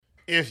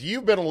If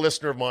you've been a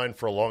listener of mine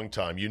for a long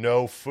time, you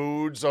know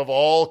foods of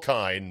all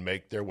kind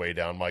make their way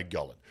down my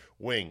gullet.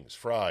 Wings,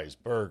 fries,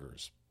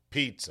 burgers,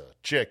 pizza,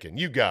 chicken,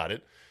 you got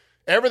it.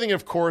 Everything,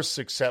 of course,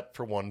 except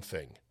for one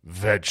thing: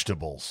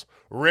 vegetables.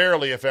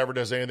 Rarely, if ever,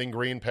 does anything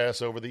green pass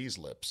over these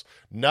lips.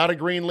 Not a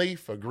green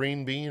leaf, a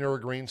green bean, or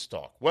a green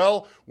stalk.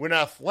 Well, when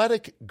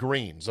Athletic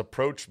Greens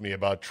approached me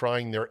about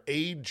trying their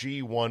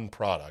AG1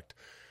 product,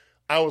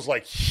 I was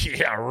like,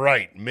 yeah,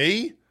 right,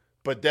 me?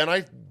 But then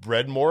I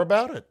read more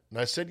about it, and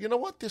I said, you know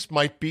what? This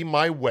might be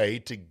my way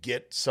to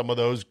get some of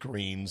those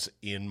greens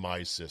in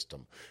my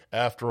system.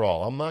 After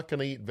all, I'm not going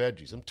to eat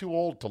veggies. I'm too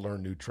old to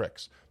learn new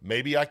tricks.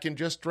 Maybe I can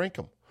just drink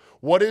them.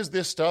 What is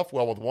this stuff?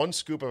 Well, with one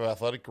scoop of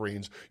Athletic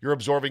Greens, you're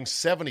absorbing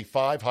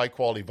 75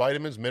 high-quality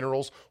vitamins,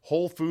 minerals,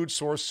 whole food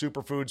source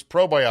superfoods,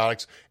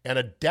 probiotics, and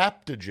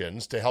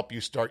adaptogens to help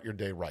you start your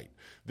day right.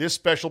 This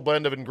special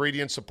blend of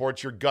ingredients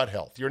supports your gut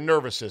health, your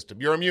nervous system,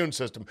 your immune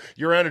system,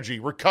 your energy,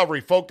 recovery,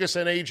 focus,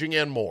 and aging,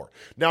 and more.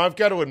 Now, I've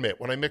got to admit,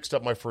 when I mixed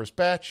up my first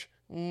batch,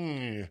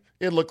 it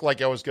looked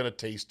like I was going to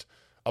taste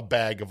a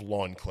bag of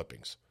lawn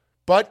clippings.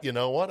 But you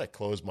know what? I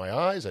closed my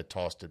eyes, I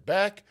tossed it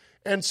back,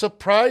 and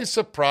surprise,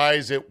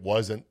 surprise, it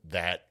wasn't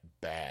that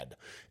bad.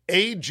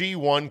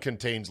 AG1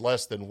 contains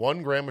less than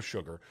 1 gram of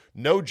sugar,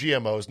 no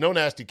GMOs, no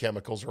nasty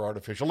chemicals or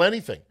artificial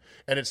anything,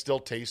 and it still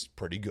tastes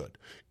pretty good.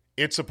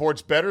 It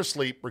supports better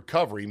sleep,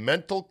 recovery,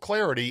 mental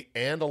clarity,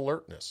 and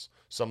alertness,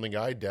 something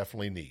I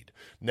definitely need.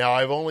 Now,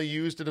 I've only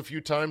used it a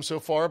few times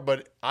so far,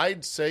 but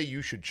I'd say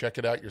you should check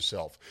it out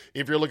yourself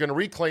if you're looking to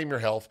reclaim your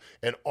health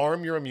and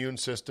arm your immune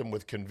system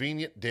with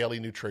convenient daily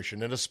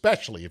nutrition, and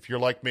especially if you're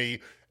like me,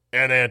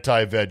 an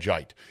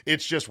anti-Veggite.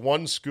 It's just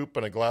 1 scoop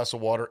in a glass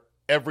of water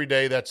every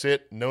day. That's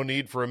it. No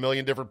need for a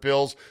million different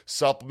pills,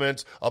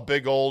 supplements, a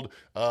big old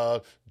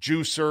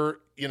juicer.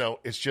 You know,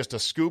 it's just a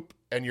scoop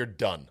and you're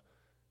done.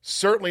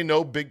 Certainly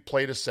no big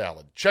plate of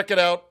salad. Check it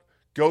out.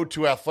 Go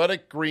to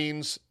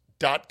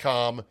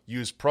athleticgreens.com.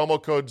 Use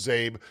promo code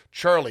ZABE,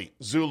 Charlie,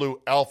 Zulu,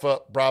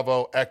 Alpha,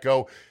 Bravo,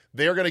 Echo.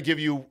 They're going to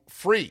give you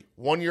free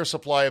 1-year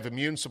supply of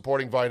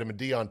immune-supporting vitamin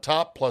D on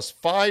top, plus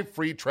 5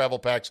 free travel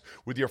packs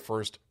with your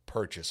first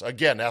purchase.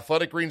 Again,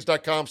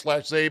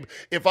 athleticgreens.com/ZABE.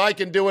 If I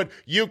can do it,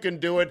 you can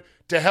do it.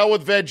 To hell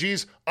with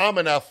veggies. I'm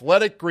an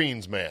Athletic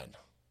Greens man.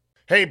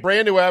 Hey,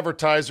 brand new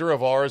advertiser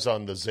of ours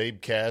on the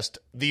Zabecast,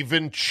 the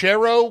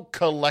Vincero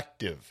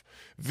Collective.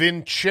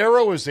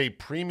 Vincero is a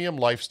premium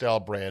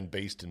lifestyle brand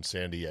based in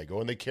San Diego,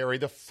 and they carry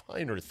the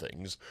finer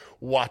things: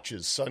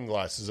 watches,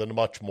 sunglasses, and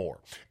much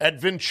more.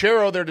 At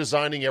Vincero, they're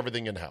designing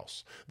everything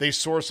in-house. They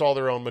source all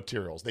their own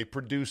materials. They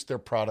produce their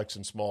products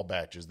in small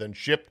batches, then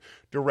shipped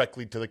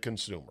directly to the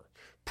consumer.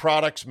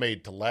 Products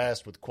made to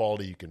last with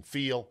quality you can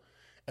feel.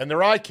 And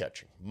they're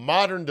eye-catching,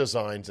 modern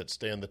designs that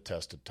stand the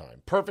test of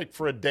time. Perfect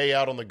for a day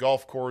out on the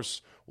golf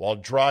course, while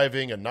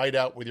driving, a night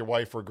out with your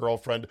wife or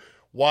girlfriend.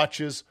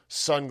 Watches,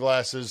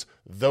 sunglasses,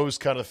 those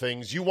kind of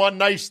things. You want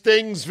nice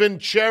things?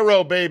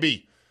 Vincero,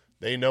 baby.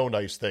 They know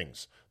nice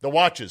things. The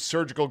watches,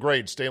 surgical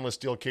grade stainless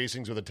steel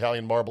casings with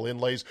Italian marble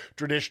inlays,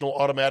 traditional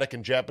automatic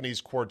and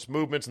Japanese quartz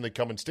movements, and they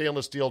come in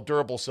stainless steel,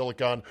 durable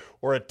silicone,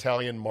 or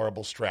Italian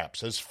marble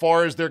straps. As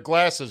far as their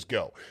glasses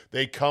go,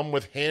 they come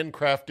with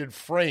handcrafted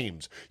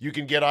frames. You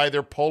can get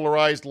either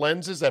polarized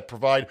lenses that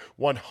provide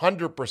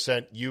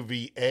 100%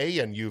 UVA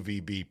and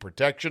UVB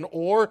protection,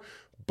 or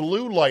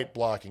blue light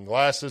blocking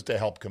glasses to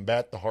help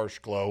combat the harsh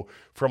glow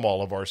from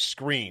all of our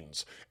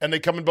screens. And they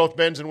come in both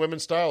men's and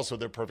women's styles, so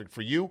they're perfect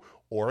for you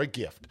or a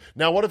gift.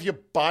 Now, what if you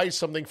buy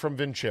something from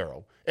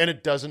Vincero and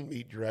it doesn't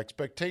meet your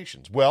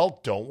expectations? Well,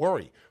 don't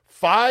worry.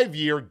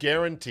 5-year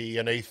guarantee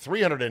and a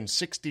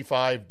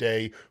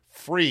 365-day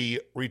free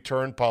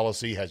return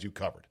policy has you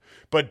covered.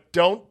 But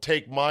don't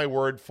take my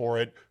word for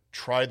it.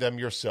 Try them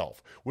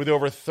yourself. With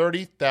over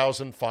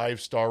 30,000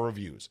 5-star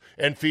reviews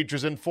and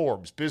features in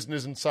Forbes,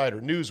 Business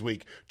Insider,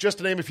 Newsweek, just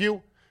to name a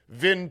few,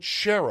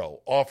 Vincero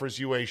offers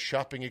you a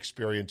shopping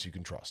experience you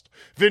can trust.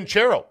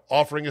 Vincero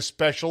offering a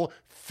special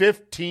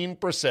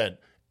 15%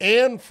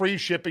 and free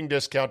shipping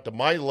discount to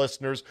my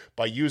listeners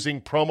by using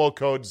promo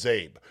code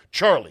ZABE.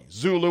 Charlie,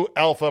 Zulu,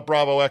 Alpha,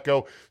 Bravo,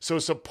 Echo. So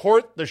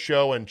support the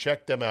show and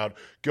check them out.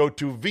 Go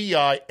to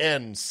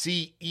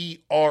VINCERO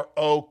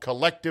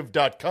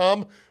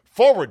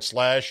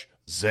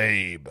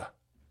collective.com/ZABE.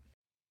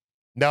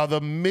 Now,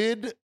 the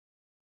mid-podcast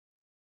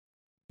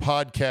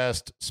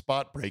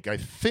spot break, I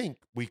think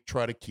we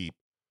try to keep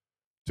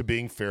to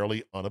being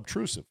fairly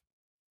unobtrusive.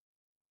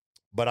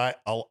 But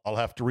I'll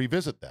have to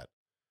revisit that.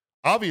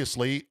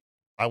 Obviously,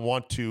 I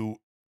want to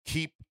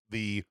keep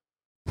the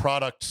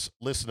product's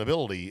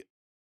listenability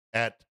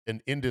at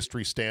an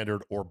industry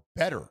standard or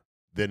better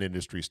than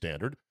industry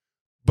standard.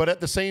 But at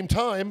the same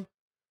time,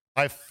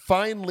 I've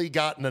finally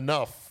gotten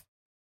enough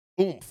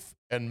oomph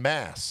and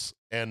mass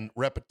and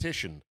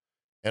repetition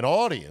and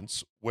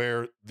audience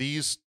where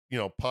these,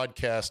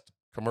 podcast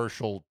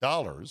commercial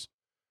dollars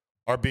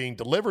are being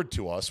delivered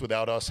to us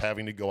without us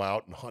having to go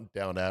out and hunt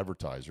down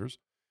advertisers.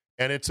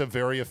 And it's a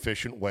very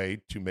efficient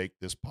way to make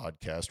this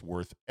podcast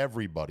worth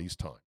everybody's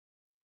time.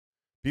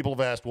 People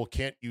have asked, well,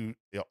 can't you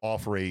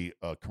offer a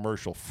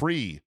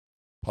commercial-free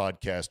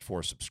podcast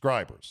for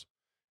subscribers?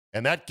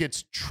 And that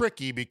gets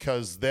tricky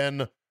because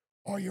then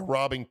are you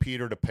robbing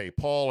Peter to pay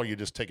Paul? Or are you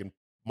just taking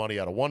money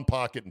out of one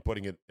pocket and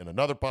putting it in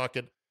another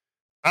pocket?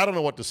 I don't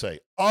know what to say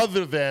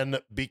other than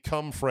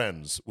become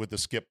friends with the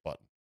skip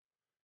button.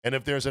 And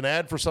if there's an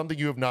ad for something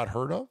you have not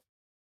heard of,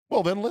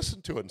 well, then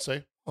listen to it and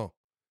say, oh,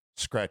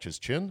 scratch his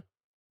chin.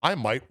 I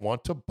might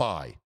want to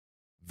buy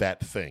that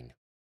thing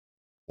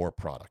or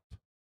product.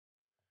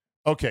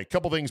 Okay, a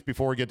couple things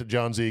before we get to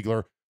John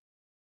Ziegler.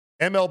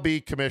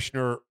 MLB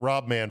Commissioner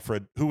Rob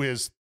Manfred, who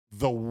is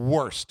the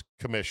worst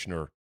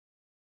commissioner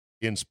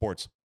in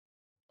sports.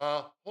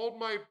 Hold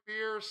my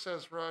beer,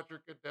 says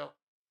Roger Goodell.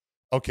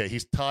 Okay,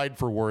 he's tied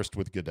for worst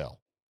with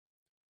Goodell.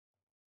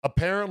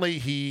 Apparently,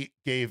 he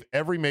gave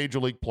every major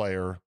league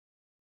player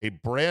a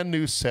brand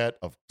new set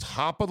of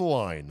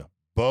top-of-the-line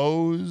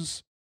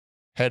Bose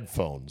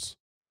headphones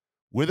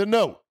with a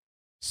note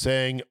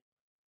saying,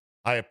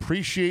 I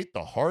appreciate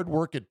the hard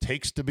work it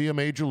takes to be a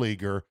major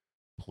leaguer.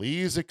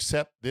 Please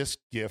accept this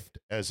gift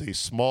as a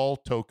small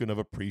token of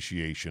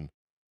appreciation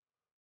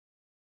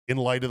in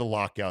light of the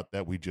lockout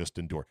that we just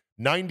endured.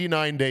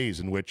 99 days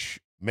in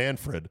which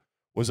Manfred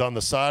was on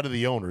the side of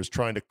the owners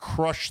trying to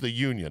crush the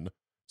union,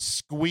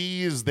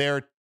 squeeze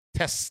their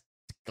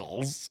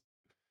testicles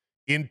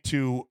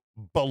into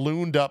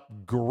ballooned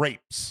up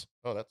grapes.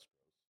 Oh, that's.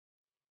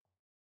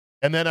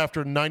 And then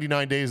after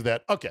 99 days of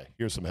that, okay,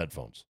 here's some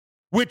headphones,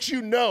 which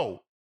you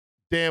know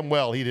damn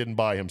well he didn't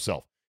buy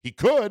himself. He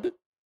could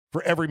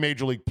for every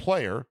major league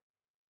player,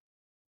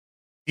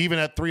 even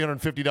at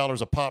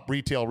 $350 a pop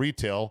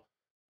retail,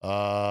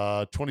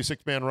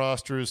 26-man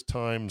rosters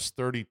times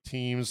 30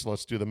 teams.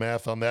 Let's do the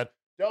math on that.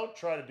 Don't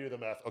try to do the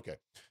math. Okay.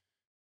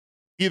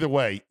 Either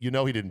way, you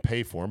know he didn't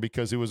pay for them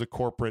because it was a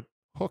corporate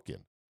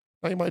hook-in.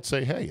 Now you might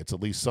say, hey, it's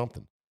at least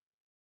something.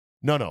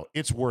 No,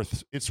 it's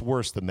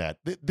worse than that.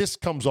 This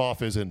comes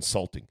off as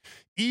insulting.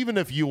 Even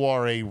if you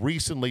are a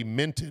recently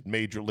minted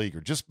major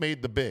leaguer, just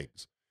made the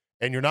bigs,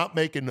 and you're not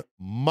making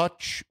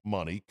much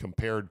money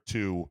compared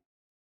to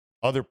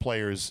other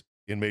players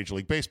in Major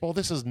League Baseball,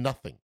 this is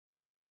nothing.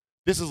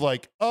 This is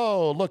like,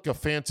 oh, look, a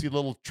fancy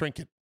little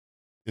trinket.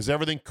 Is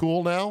everything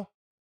cool now?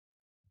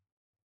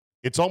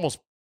 It's almost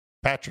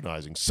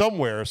patronizing.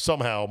 Somewhere,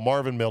 somehow,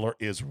 Marvin Miller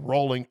is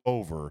rolling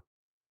over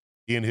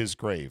in his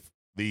grave.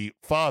 The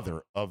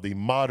father of the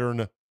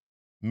modern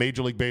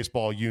Major League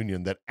Baseball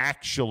union that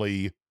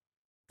actually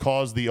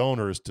caused the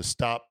owners to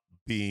stop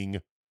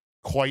being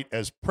quite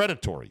as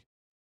predatory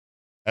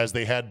as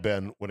they had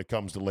been when it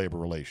comes to labor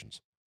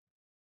relations.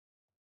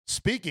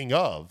 Speaking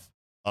of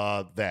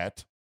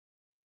that,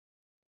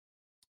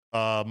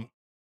 the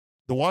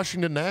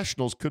Washington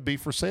Nationals could be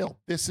for sale.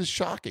 This is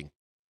shocking.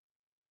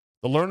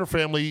 The Lerner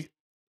family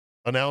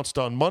announced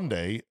on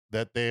Monday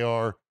that they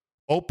are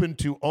open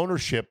to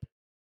ownership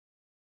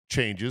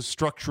changes,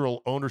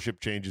 structural ownership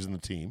changes in the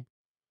team,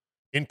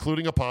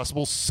 including a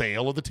possible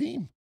sale of the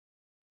team.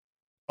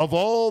 Of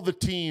all the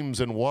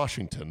teams in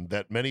Washington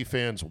that many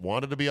fans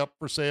wanted to be up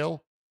for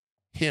sale,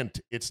 hint,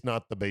 it's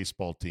not the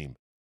baseball team.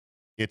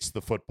 It's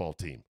the football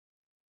team.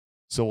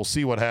 So we'll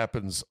see what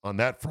happens on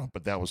that front,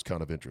 but that was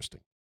kind of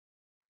interesting.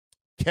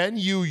 Can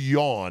you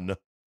yawn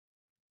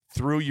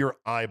through your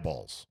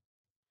eyeballs?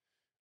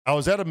 I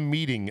was at a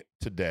meeting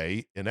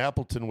today in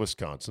Appleton,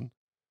 Wisconsin,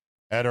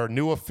 at our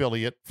new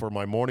affiliate for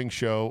my morning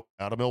show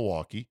out of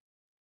Milwaukee,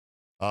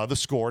 The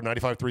Score,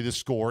 95.3 The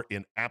Score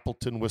in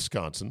Appleton,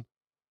 Wisconsin,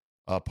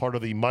 part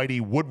of the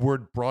mighty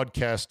Woodward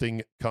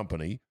Broadcasting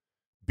Company.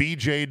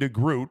 BJ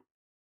DeGroot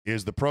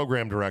is the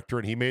program director,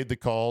 and he made the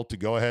call to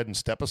go ahead and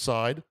step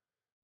aside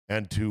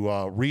and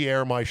to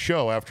re-air my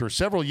show after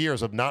several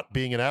years of not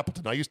being in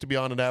Appleton. I used to be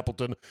on in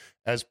Appleton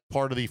as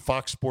part of the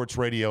Fox Sports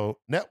Radio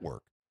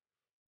network,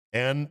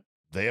 and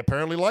they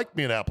apparently like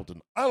me in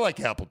Appleton. I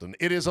like Appleton.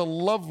 It is a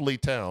lovely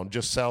town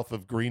just south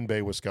of Green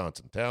Bay,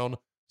 Wisconsin. Town,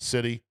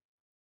 city.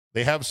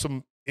 They have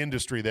some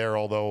industry there,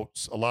 although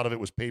a lot of it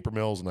was paper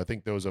mills, and I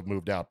think those have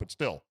moved out. But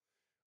still,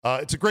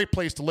 it's a great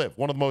place to live.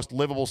 One of the most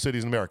livable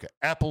cities in America.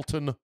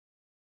 Appleton,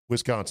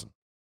 Wisconsin.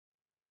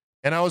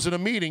 And I was in a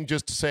meeting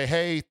just to say,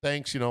 hey,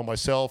 thanks.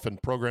 Myself and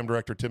program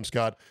director Tim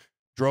Scott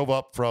drove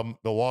up from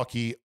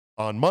Milwaukee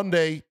on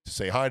Monday to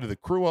say hi to the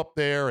crew up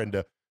there and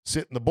to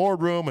sit in the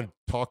boardroom and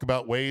talk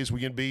about ways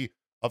we can be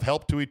of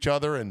help to each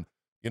other and,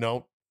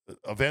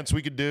 events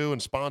we could do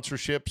and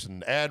sponsorships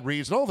and ad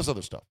reads and all this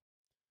other stuff.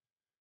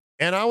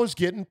 And I was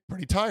getting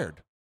pretty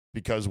tired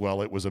because,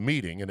 well, it was a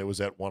meeting and it was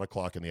at 1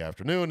 o'clock in the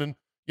afternoon. And,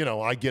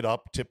 I get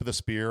up, tip of the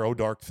spear,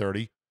 dark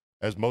 30,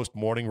 as most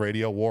morning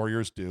radio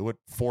warriors do at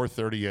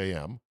 4:30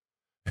 a.m.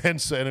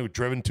 And so and it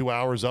driven 2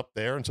 hours up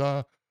there. And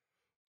so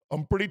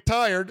I'm pretty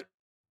tired.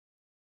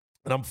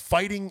 And I'm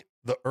fighting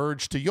the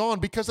urge to yawn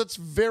because it's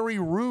very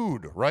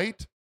rude,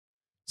 right?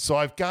 So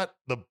I've got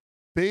the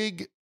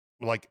big,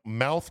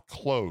 mouth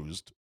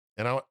closed.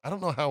 And I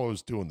don't know how I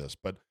was doing this,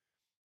 but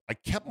I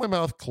kept my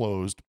mouth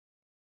closed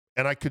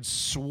and I could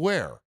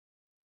swear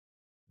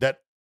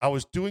that I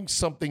was doing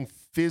something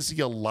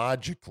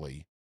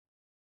physiologically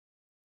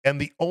And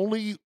the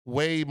only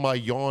way my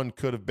yawn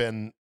could have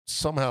been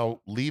somehow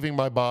leaving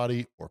my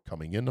body or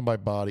coming into my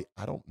body,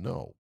 I don't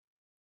know.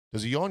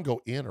 Does a yawn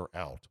go in or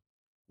out?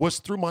 Was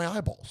through my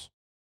eyeballs.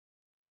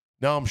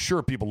 Now, I'm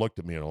sure people looked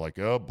at me and are like,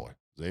 oh boy,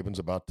 Zabin's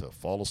about to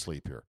fall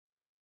asleep here.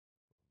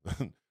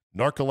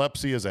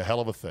 Narcolepsy is a hell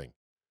of a thing.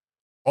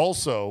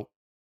 Also,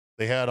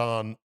 they had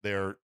on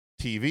their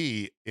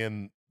TV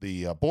in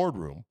the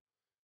boardroom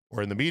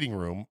or in the meeting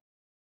room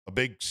a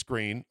big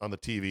screen on the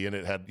TV, and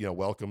it had,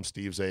 welcome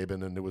Steve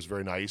Zabin, and it was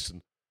very nice.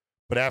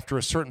 But after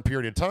a certain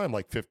period of time,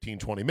 like 15,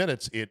 20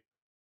 minutes, it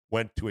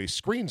went to a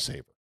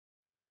screensaver.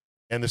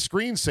 And the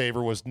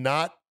screensaver was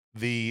not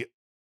the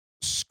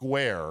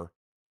square,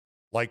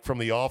 like from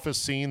the Office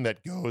scene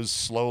that goes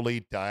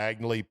slowly,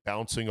 diagonally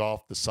bouncing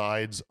off the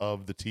sides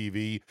of the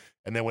TV.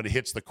 And then when it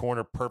hits the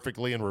corner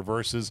perfectly and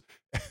reverses,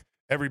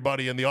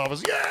 everybody in the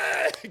office,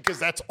 yeah, because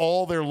that's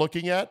all they're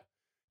looking at.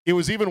 It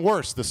was even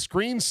worse. The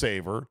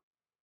screensaver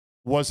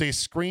was a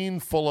screen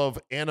full of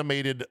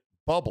animated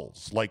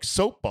bubbles, like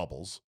soap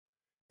bubbles,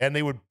 and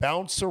they would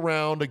bounce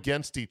around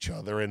against each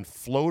other and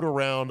float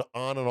around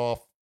on and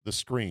off the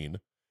screen,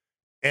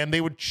 and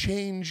they would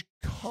change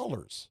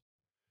colors.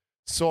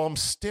 So I'm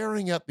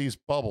staring at these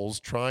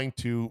bubbles, trying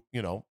to,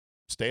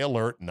 stay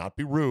alert and not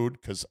be rude,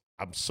 because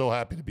I'm so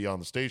happy to be on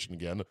the station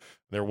again.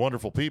 They're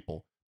wonderful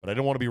people, but I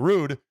didn't want to be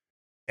rude.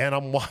 And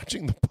I'm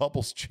watching the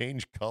bubbles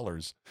change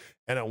colors.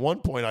 And at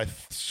one point, I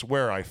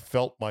swear I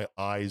felt my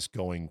eyes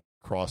going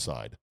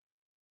cross-eyed.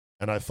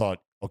 And I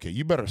thought, okay,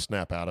 you better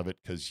snap out of it,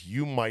 because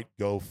you might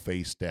go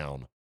face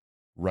down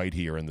right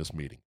here in this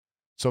meeting.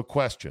 So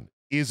question,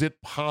 is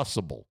it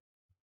possible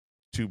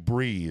to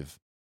breathe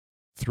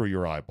through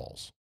your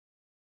eyeballs?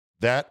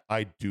 That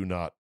I do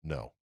not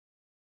know.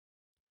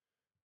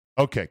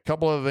 Okay,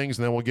 couple other things,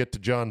 and then we'll get to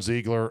John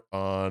Ziegler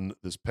on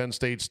this Penn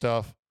State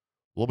stuff,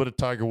 a little bit of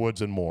Tiger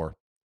Woods and more.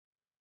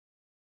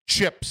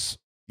 Chips.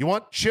 You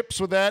want chips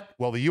with that?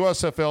 Well, the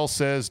USFL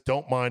says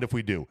don't mind if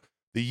we do.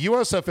 The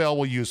USFL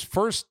will use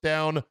first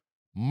down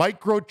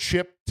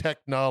microchip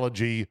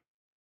technology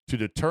to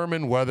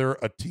determine whether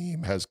a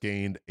team has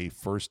gained a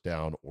first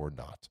down or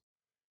not.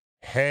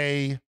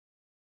 Hey,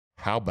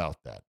 how about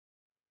that?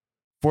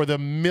 For the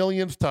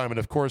millionth time, and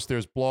of course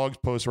there's blogs,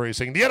 posts already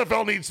saying the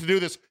NFL needs to do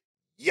this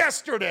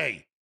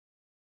yesterday.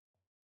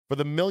 For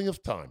the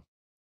millionth time,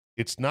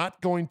 it's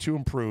not going to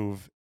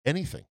improve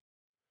anything,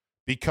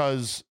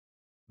 because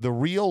the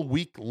real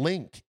weak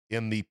link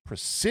in the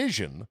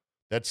precision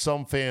that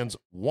some fans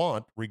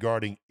want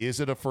regarding is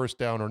it a first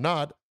down or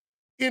not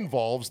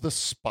involves the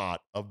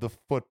spot of the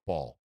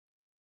football.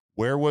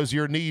 Where was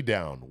your knee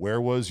down? Where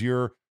was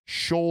your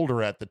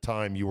shoulder at the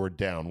time you were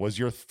down? Was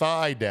your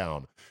thigh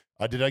down?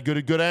 Did I get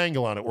a good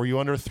angle on it? Were you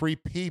under three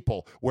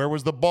people? Where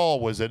was the ball?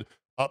 Was it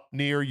up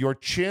near your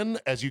chin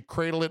as you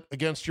cradle it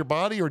against your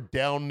body, or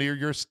down near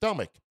your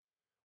stomach?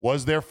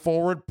 Was there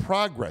forward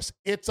progress?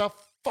 It's a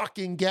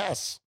fucking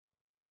guess.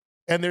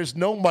 And there's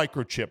no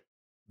microchip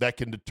that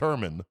can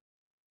determine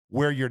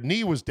where your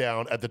knee was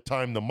down at the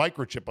time the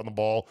microchip on the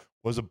ball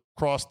was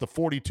across the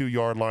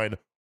 42-yard line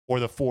or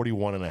the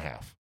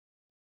 41.5.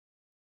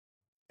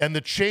 And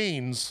the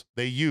chains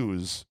they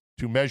use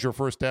to measure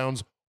first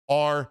downs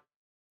are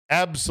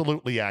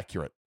absolutely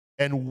accurate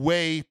and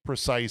way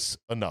precise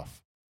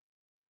enough.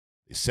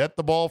 They set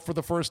the ball for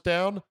the first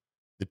down.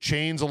 The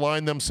chains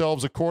align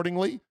themselves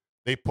accordingly.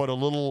 They put a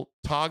little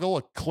toggle,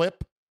 a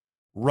clip,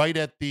 right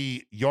at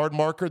the yard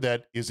marker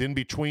that is in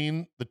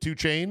between the two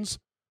chains,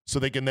 so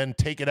they can then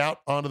take it out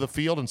onto the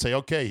field and say,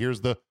 okay,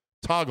 here's the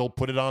toggle,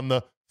 put it on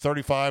the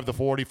 35, the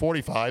 40,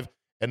 45,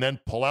 and then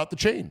pull out the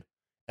chain.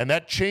 And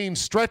that chain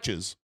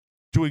stretches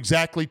to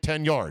exactly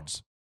 10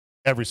 yards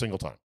every single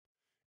time.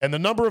 And the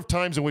number of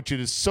times in which it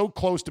is so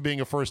close to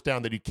being a first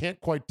down that you can't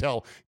quite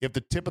tell if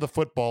the tip of the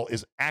football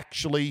is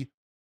actually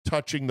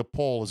touching the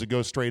pole as it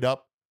goes straight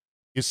up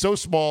is so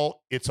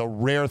small, it's a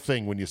rare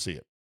thing when you see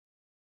it.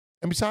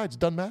 And besides,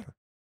 it doesn't matter.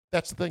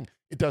 That's the thing.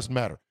 It doesn't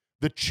matter.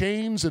 The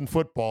chains in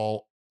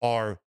football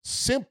are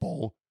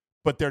simple,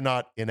 but they're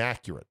not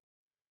inaccurate.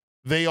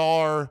 They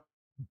are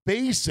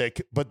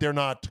basic, but they're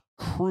not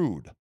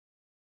crude.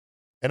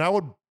 And I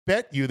would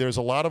bet you there's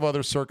a lot of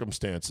other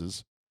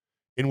circumstances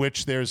in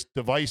which there's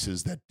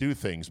devices that do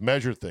things,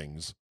 measure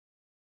things,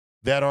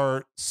 that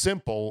are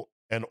simple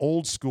and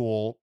old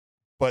school,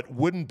 but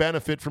wouldn't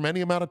benefit from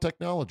any amount of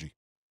technology.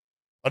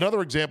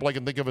 Another example I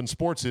can think of in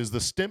sports is the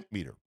stimp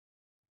meter.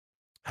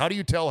 How do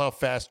you tell how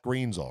fast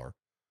greens are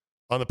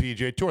on the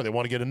PGA Tour? They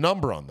want to get a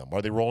number on them.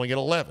 Are they rolling at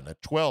 11,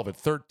 at 12, at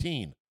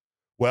 13?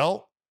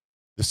 Well,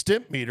 the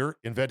stimp meter,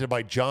 invented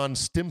by John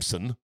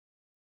Stimson,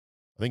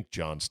 I think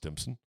John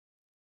Stimson,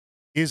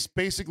 is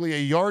basically a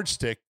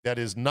yardstick that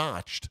is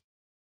notched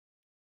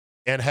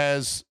and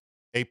has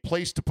a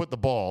place to put the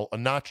ball, a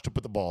notch to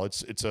put the ball.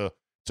 It's a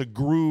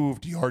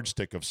grooved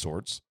yardstick of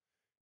sorts.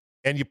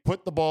 And you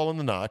put the ball in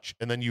the notch,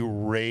 and then you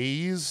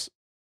raise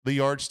the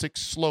yardstick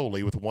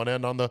slowly with one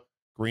end on the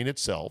green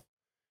itself.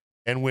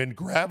 And when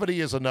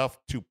gravity is enough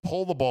to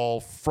pull the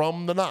ball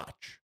from the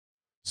notch,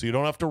 so you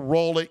don't have to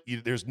roll it,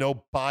 there's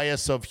no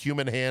bias of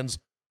human hands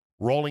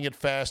rolling it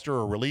faster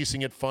or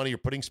releasing it funny or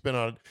putting spin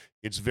on it.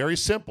 It's very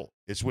simple.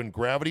 It's when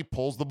gravity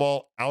pulls the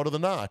ball out of the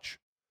notch,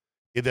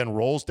 it then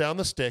rolls down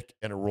the stick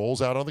and it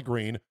rolls out on the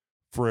green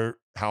for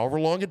however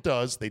long it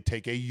does. They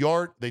take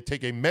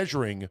a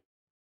measuring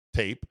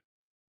tape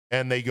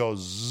and they go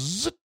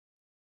zzz,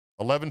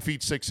 11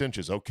 feet 6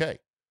 inches. Okay.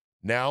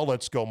 Now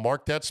let's go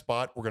mark that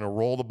spot. We're going to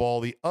roll the ball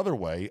the other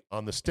way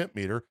on the stimp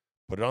meter,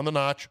 put it on the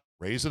notch,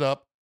 raise it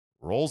up,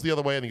 rolls the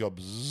other way, and then go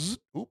bzzz,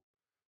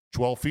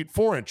 12 feet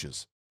 4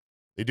 inches.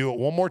 They do it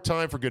one more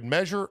time for good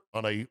measure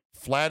on a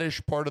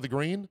flattish part of the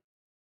green,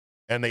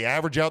 and they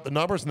average out the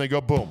numbers, and they go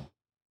boom.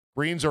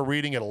 Greens are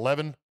reading at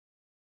 11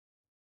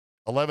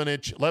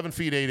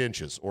 feet 8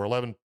 inches, or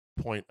 11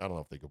 point, I don't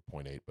know if they go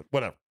 0.8, but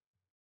whatever.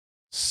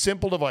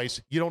 Simple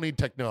device. You don't need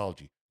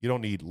technology. You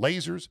don't need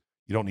lasers.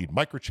 You don't need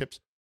microchips.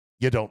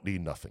 You don't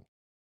need nothing.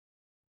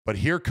 But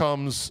here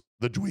comes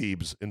the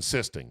dweebs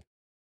insisting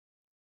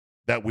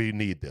that we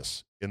need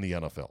this in the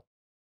NFL.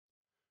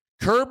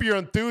 Curb Your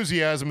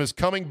Enthusiasm is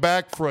coming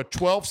back for a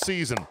 12th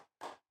season.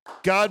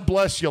 God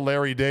bless you,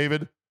 Larry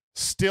David.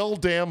 Still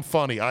damn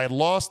funny. I had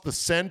lost the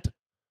scent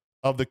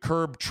of the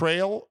Curb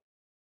trail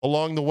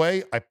along the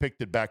way. I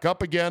picked it back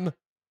up again,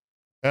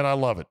 and I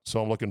love it.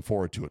 So I'm looking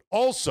forward to it.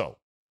 Also,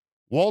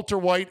 Walter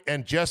White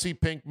and Jesse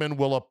Pinkman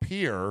will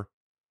appear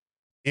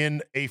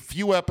in a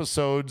few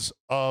episodes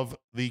of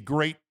the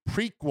great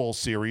prequel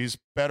series,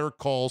 Better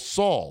Call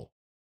Saul.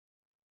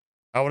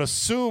 I would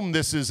assume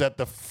this is at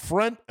the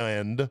front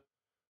end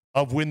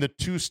of when the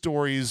two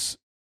stories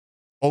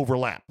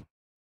overlap,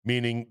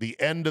 meaning the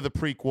end of the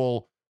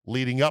prequel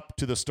leading up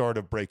to the start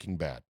of Breaking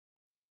Bad.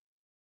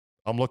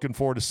 I'm looking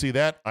forward to see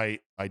that. I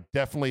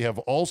definitely have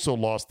also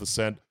lost the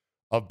scent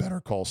of Better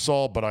Call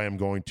Saul, but I am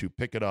going to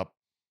pick it up,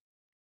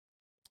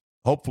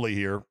 hopefully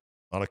here,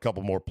 on a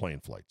couple more plane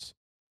flights.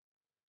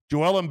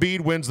 Joel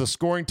Embiid wins the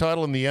scoring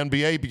title in the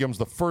NBA, becomes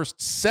the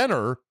first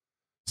center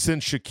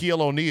since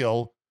Shaquille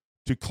O'Neal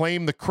to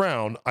claim the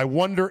crown. I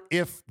wonder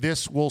if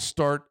this will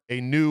start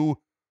a new,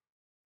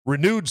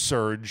 renewed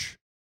surge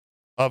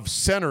of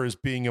centers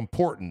being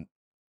important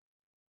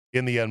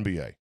in the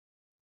NBA.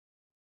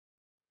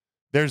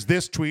 There's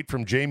this tweet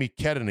from Jamie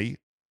Kennedy.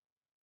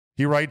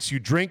 He writes, you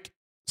drink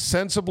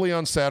sensibly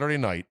on Saturday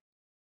night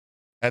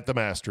at the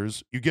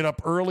Masters. You get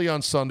up early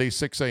on Sunday,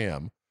 6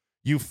 a.m.,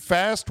 you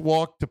fast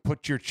walk to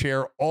put your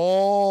chair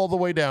all the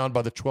way down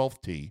by the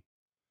 12th tee.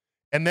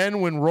 And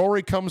then when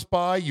Rory comes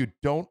by, you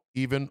don't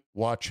even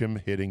watch him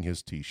hitting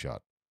his tee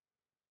shot.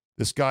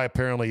 This guy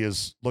apparently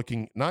is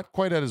looking not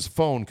quite at his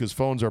phone because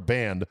phones are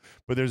banned,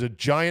 but there's a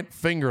giant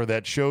finger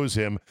that shows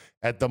him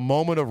at the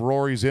moment of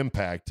Rory's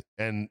impact,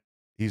 and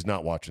he's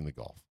not watching the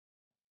golf.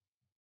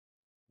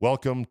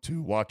 Welcome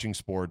to watching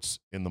sports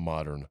in the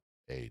modern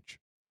age.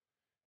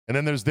 And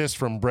then there's this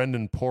from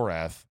Brendan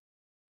Porath.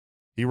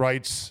 He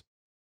writes,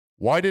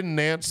 why didn't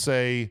Nance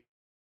say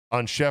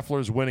on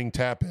Scheffler's winning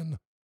tap-in,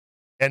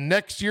 and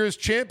next year's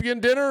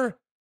champion dinner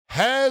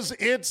has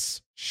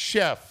its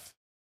chef?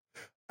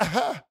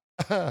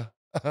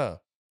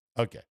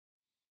 Okay.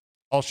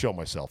 I'll show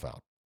myself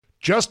out.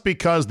 Just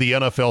because the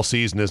NFL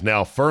season is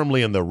now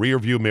firmly in the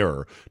rearview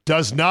mirror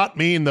does not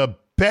mean the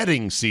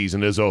betting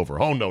season is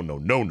over. Oh, no, no,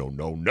 no, no,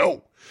 no,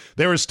 no.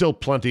 There is still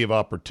plenty of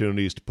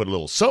opportunities to put a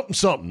little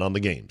something on the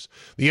games.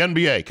 The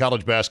NBA,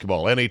 college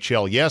basketball,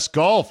 NHL, yes,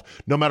 golf.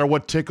 No matter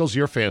what tickles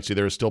your fancy,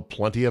 there is still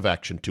plenty of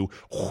action to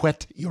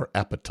whet your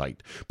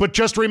appetite. But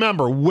just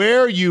remember,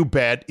 where you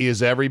bet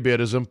is every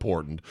bit as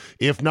important,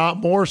 if not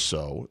more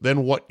so,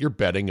 than what you're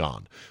betting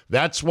on.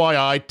 That's why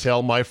I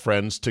tell my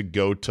friends to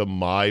go to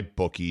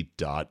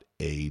mybookie.ag.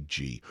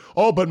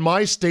 Oh, but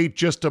my state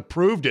just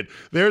approved it.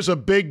 There's a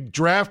big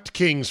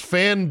DraftKings,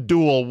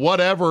 FanDuel,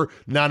 whatever.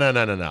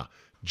 No.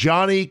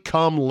 Johnny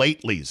come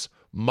latelys.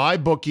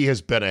 MyBookie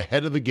has been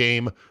ahead of the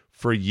game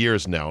for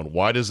years now. And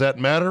why does that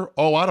matter?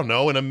 Oh, I don't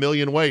know, in a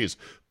million ways.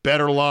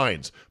 Better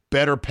lines,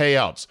 better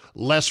payouts,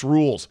 less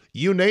rules,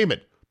 you name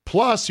it.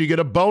 Plus, you get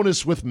a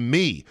bonus with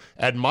me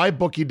at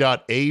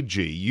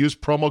mybookie.ag. Use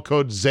promo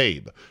code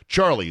ZABE,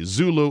 Charlie,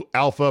 Zulu,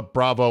 Alpha,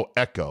 Bravo,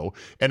 Echo,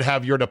 and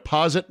have your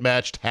deposit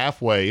matched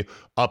halfway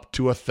up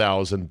to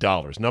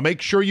 $1,000. Now,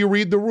 make sure you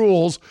read the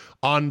rules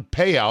on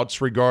payouts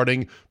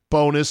regarding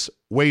bonus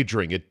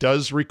wagering. It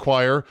does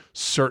require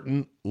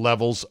certain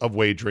levels of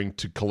wagering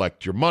to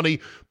collect your money,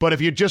 but if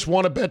you just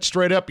want to bet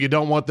straight up, you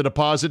don't want the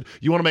deposit,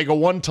 you want to make a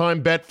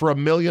one-time bet for $1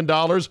 million,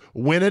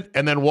 win it,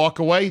 and then walk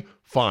away,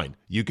 fine.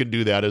 You can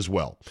do that as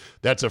well.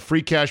 That's a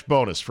free cash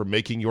bonus for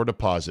making your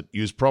deposit.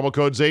 Use promo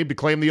code ZABE to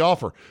claim the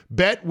offer.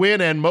 Bet,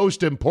 win, and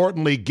most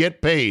importantly,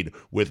 get paid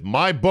with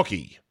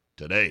MyBookie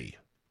today.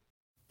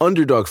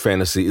 Underdog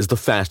Fantasy is the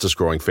fastest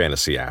growing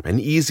fantasy app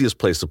and easiest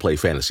place to play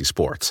fantasy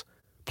sports.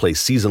 Play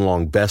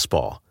season-long best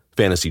ball,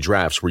 fantasy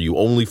drafts where you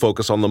only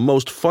focus on the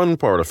most fun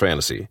part of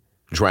fantasy,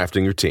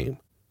 drafting your team.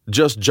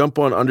 Just jump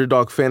on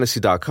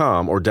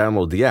UnderdogFantasy.com or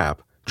download the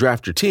app,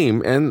 draft your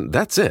team, and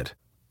that's it.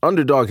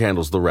 Underdog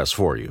handles the rest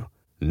for you.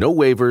 No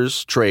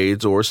waivers,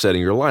 trades, or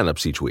setting your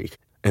lineups each week.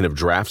 And if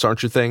drafts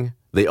aren't your thing,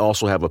 they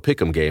also have a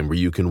pick'em game where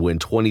you can win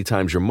 20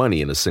 times your money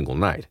in a single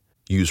night.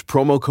 Use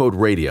promo code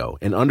RADIO,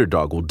 and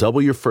Underdog will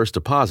double your first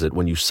deposit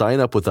when you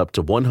sign up with up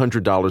to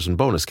 $100 in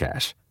bonus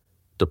cash.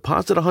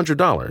 Deposit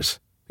 $100,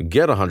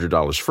 get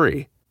 $100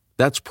 free.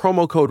 That's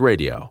promo code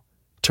RADIO.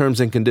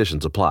 Terms and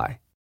conditions apply.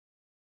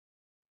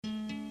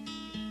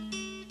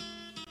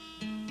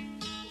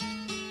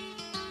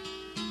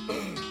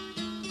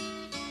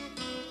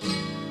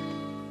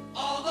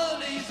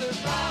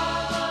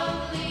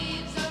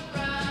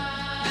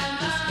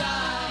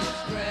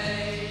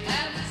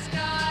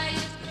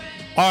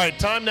 All right,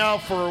 time now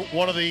for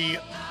one of the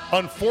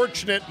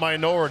unfortunate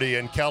minority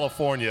in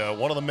California,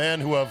 one of the men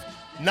who have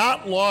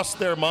not lost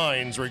their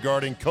minds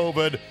regarding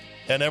COVID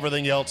and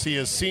everything else. He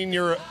is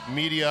senior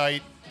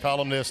Mediaite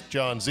columnist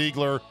John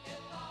Ziegler,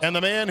 and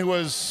the man who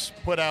has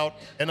put out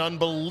an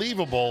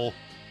unbelievable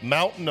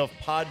mountain of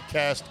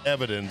podcast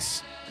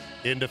evidence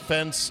in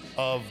defense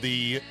of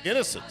the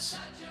innocence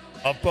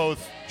of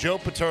both Joe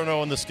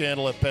Paterno and the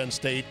scandal at Penn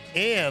State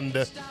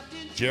and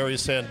Jerry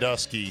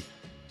Sandusky.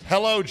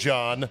 Hello,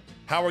 John.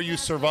 How are you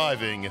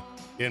surviving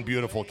in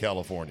beautiful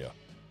California?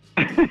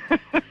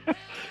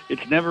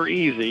 It's never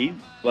easy,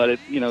 but at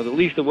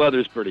least the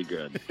weather's pretty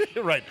good.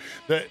 Right.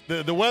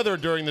 The weather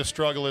during this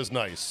struggle is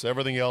nice.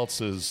 Everything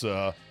else is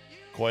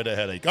quite a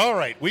headache. All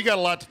right. We got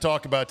a lot to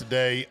talk about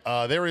today.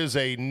 There is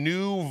a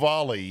new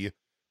volley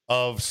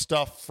of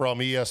stuff from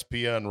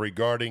ESPN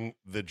regarding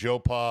the Joe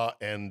Pa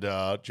and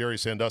Jerry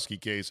Sandusky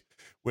case,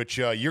 which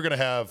you're going to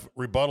have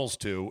rebuttals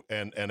to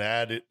and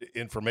add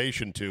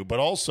information to. But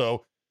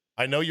also,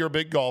 I know you're a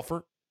big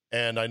golfer,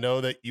 and I know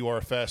that you are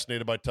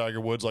fascinated by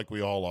Tiger Woods like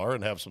we all are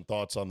and have some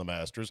thoughts on the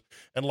Masters.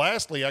 And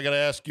lastly, I got to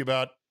ask you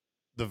about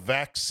the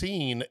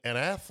vaccine and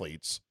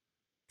athletes,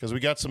 because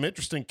we got some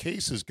interesting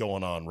cases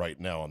going on right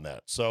now on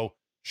that. So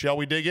shall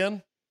we dig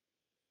in?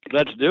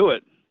 Let's do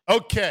it.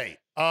 Okay.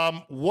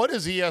 What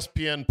is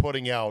ESPN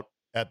putting out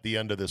at the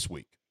end of this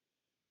week?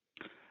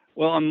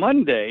 Well, on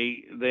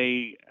Monday,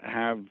 they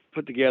have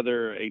put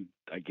together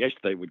I guess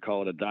they would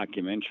call it a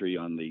documentary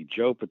on the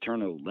Joe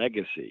Paterno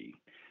legacy.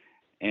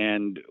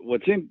 And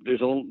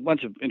there's a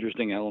bunch of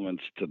interesting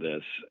elements to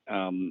this.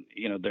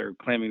 They're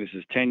claiming this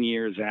is 10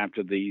 years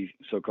after the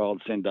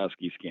so-called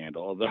Sandusky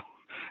scandal, although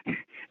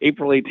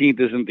April 18th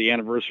isn't the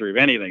anniversary of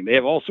anything. They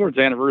have all sorts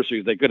of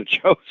anniversaries they could have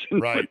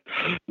chosen. Right.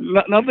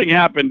 But nothing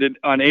happened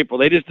on April.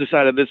 They just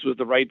decided this was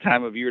the right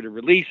time of year to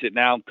release it.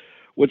 Now,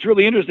 what's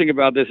really interesting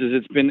about this is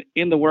it's been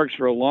in the works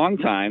for a long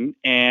time,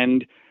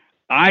 and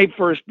I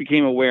first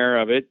became aware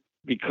of it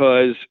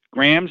because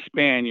Graham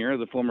Spanier,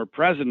 the former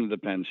president of the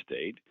Penn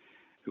State,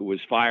 who was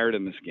fired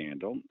in the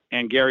scandal,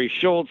 and Gary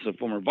Schultz, the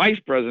former vice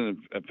president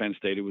of Penn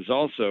State, who was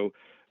also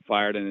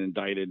fired and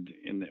indicted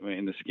in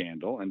the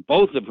scandal, and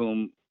both of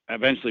whom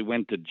eventually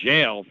went to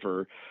jail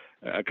for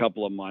a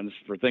couple of months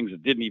for things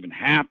that didn't even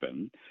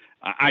happen.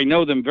 I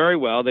know them very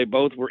well. They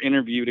both were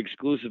interviewed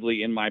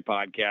exclusively in my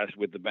podcast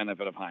with the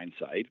benefit of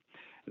hindsight.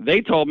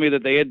 They told me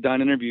that they had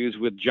done interviews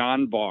with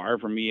John Barr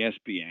from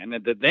ESPN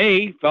and that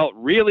they felt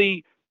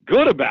really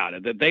good about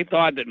it, that they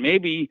thought that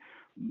maybe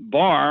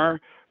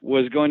Barr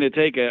was going to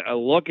take a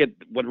look at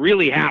what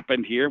really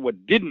happened here,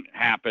 what didn't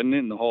happen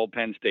in the whole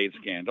Penn State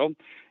scandal,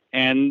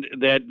 and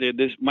that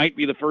this might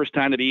be the first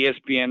time that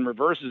ESPN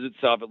reverses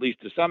itself, at least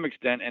to some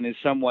extent, and is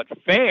somewhat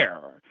fair.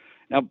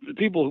 Now,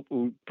 people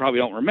who probably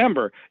don't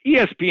remember,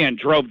 ESPN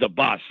drove the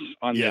bus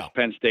on this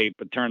Penn State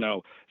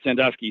Paterno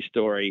Sandusky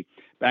story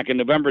back in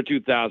November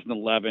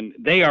 2011.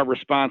 They are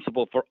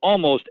responsible for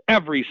almost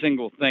every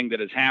single thing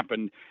that has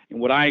happened in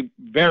what I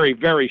very,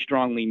 very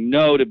strongly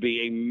know to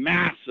be a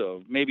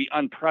massive, maybe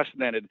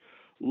unprecedented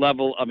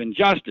level of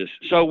injustice.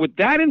 So with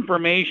that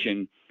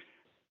information,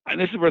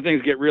 and this is where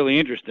things get really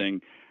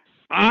interesting,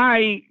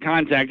 I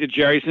contacted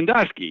Jerry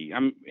Sandusky.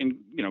 I'm in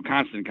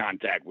constant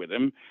contact with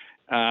him.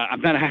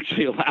 I'm not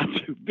actually allowed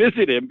to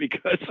visit him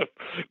because of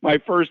my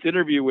first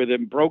interview with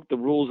him broke the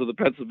rules of the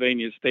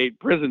Pennsylvania state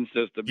prison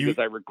system because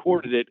I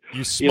recorded it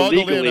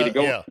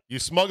illegally. You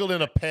smuggled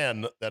in a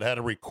pen that had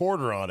a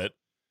recorder on it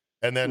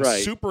and then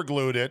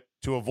superglued it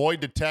to avoid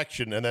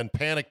detection and then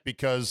panicked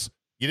because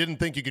you didn't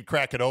think you could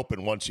crack it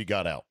open once you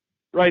got out.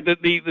 Right,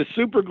 the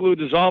super glue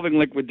dissolving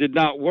liquid did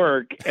not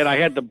work, and I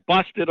had to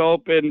bust it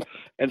open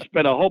and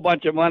spend a whole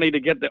bunch of money to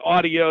get the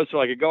audio so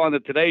I could go on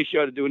the Today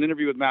Show to do an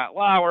interview with Matt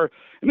Lauer.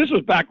 And this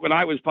was back when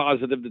I was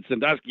positive that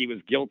Sandusky was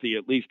guilty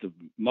at least of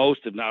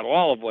most, if not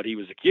all, of what he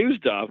was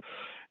accused of.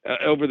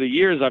 Over the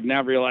years, I've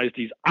now realized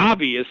he's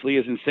obviously,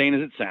 as insane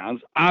as it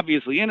sounds,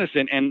 obviously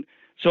innocent. And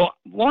so,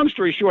 long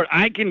story short,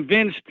 I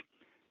convinced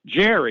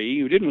Jerry,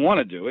 who didn't want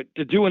to do it,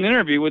 to do an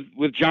interview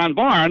with John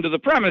Barr under the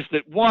premise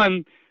that,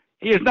 one,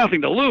 he has nothing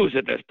to lose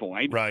at this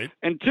point. Right.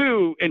 And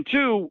two,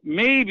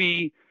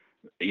 maybe,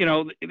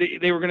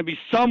 they were going to be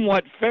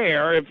somewhat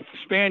fair if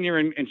Spanier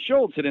and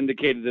Schultz had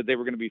indicated that they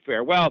were going to be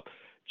fair. Well,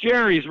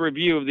 Jerry's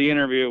review of the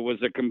interview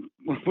was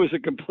a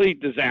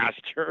complete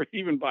disaster,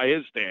 even by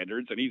his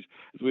standards. And he's,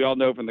 as we all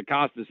know from the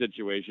Costa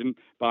situation,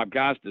 Bob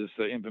Costa's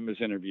infamous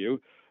interview,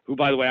 who,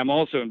 by the way, I'm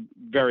also in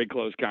very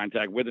close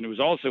contact with and who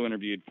was also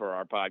interviewed for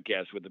our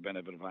podcast with the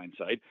benefit of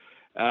hindsight.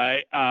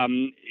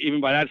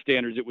 Even by that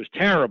standards, it was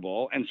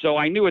terrible. And so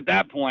I knew at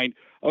that point,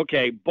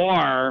 okay,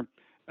 Barr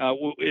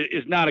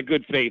is not a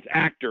good faith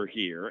actor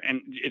here,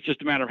 and it's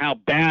just a matter of how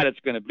bad it's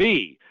going to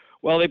be.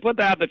 Well, they put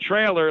out the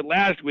trailer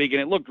last week,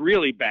 and it looked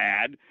really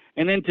bad.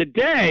 And then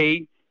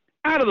today,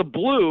 out of the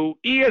blue,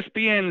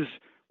 ESPN's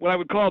what I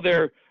would call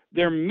their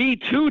Me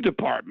Too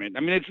department. I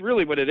mean, it's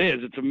really what it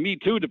is. It's a Me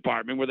Too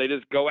department where they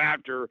just go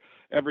after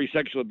every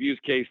sexual abuse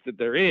case that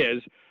there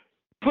is.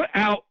 Put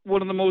out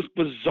one of the most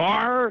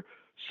bizarre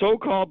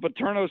so-called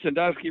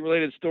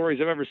Paterno-Sandusky-related stories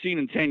I've ever seen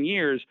in 10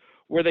 years,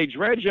 where they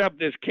dredge up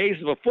this case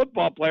of a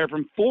football player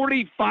from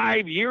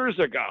 45 years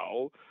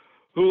ago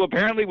who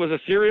apparently was a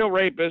serial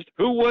rapist,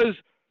 who was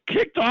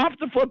kicked off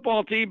the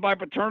football team by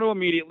Paterno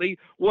immediately,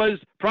 was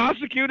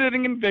prosecuted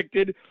and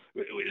convicted,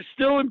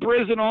 still in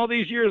prison all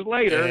these years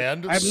later.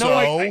 And I have no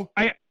idea.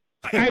 I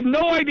have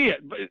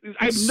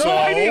no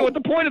idea what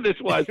the point of this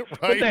was. Right.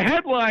 But the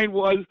headline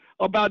was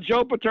about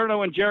Joe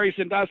Paterno and Jerry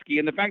Sandusky,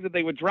 and the fact that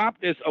they would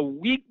drop this a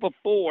week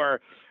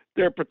before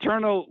their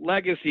Paterno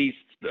legacy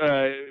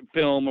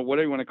film, or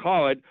whatever you want to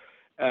call it,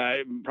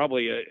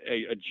 probably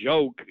a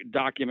joke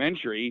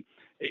documentary,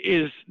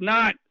 does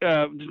not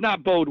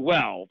bode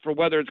well for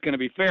whether it's going to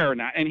be fair or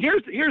not. And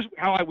here's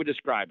how I would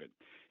describe it.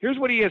 Here's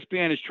what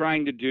ESPN is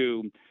trying to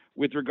do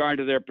with regard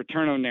to their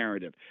Paterno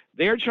narrative.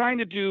 They're trying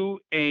to do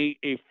a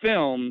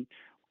film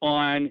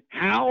on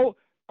how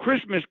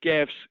Christmas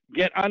gifts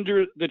get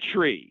under the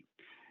tree.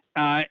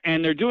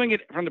 And they're doing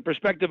it from the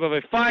perspective of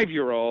a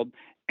 5-year-old,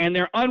 and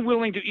they're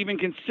unwilling to even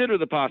consider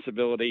the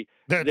possibility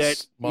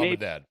that Mom and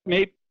Dad.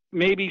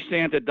 Maybe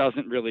Santa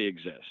doesn't really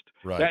exist.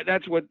 Right.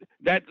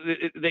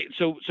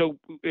 So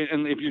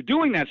and if you're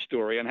doing that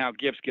story on how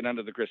gifts get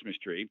under the Christmas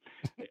tree,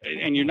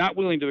 and you're not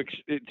willing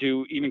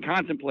to even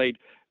contemplate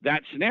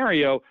that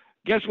scenario,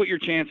 guess what your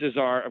chances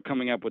are of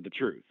coming up with the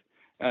truth?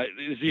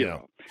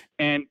 Zero.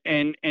 Yeah.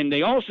 And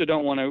they also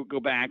don't want to go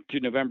back to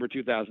November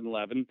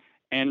 2011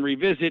 and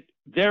revisit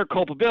their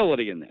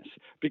culpability in this,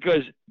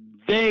 because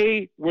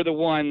they were the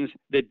ones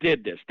that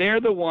did this.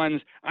 They're the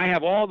ones. I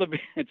have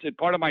it's a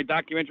part of my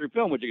documentary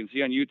film, which you can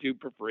see on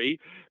YouTube for free,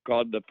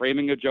 called The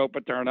Framing of Joe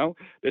Paterno.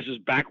 This is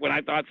back when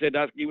I thought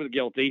Sandusky was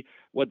guilty.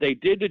 What they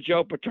did to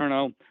Joe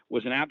Paterno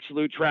was an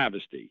absolute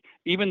travesty.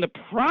 Even the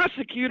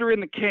prosecutor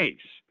in the case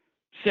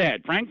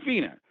said, Frank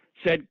Fina,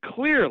 said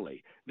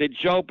clearly that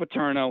Joe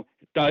Paterno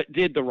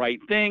did the right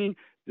thing,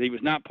 that he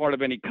was not part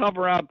of any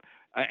cover-up,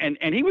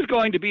 and he was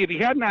going to be, if he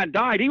had not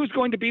died, he was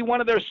going to be one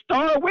of their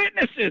star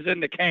witnesses in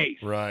the case.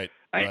 Right.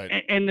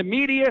 And the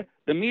media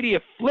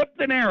flipped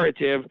the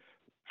narrative,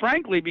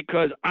 frankly,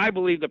 because I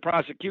believe the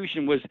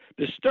prosecution was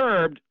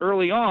disturbed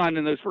early on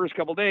in those first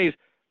couple of days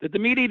that the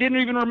media didn't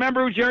even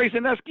remember who Jerry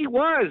Sandusky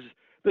was,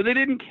 that they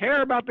didn't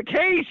care about the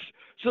case.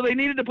 So they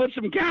needed to put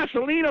some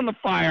gasoline on the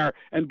fire.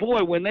 And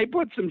boy, when they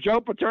put some Joe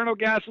Paterno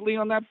gasoline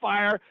on that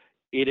fire,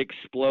 it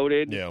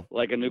exploded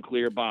like a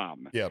nuclear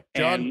bomb. Yeah,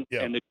 John.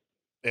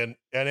 And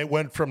it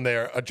went from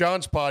there.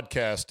 John's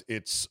podcast,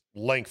 it's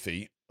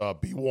lengthy,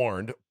 be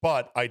warned,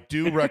 but I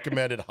do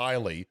recommend it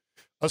highly,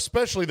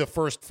 especially the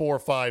first 4,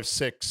 5,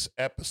 6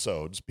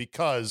 episodes,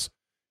 because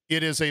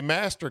it is a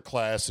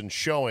masterclass in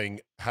showing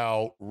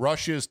how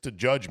rushes to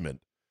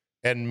judgment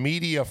and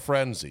media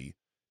frenzy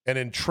and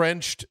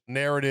entrenched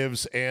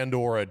narratives and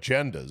or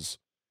agendas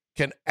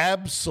can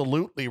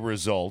absolutely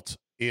result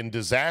in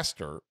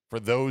disaster for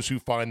those who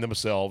find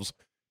themselves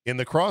in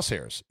the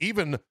crosshairs.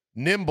 Even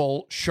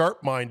nimble,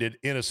 sharp-minded,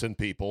 innocent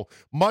people,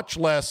 much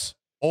less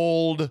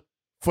old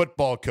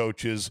football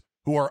coaches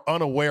who are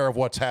unaware of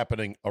what's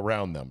happening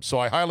around them. So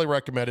I highly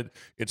recommend it.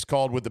 It's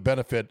called With the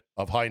Benefit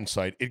of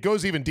Hindsight. It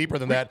goes even deeper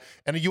than that,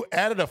 and you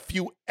added a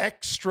few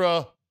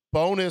extra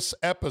bonus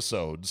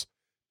episodes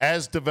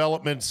as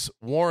developments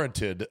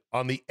warranted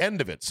on the end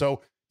of it.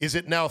 So is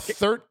it now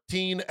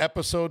 13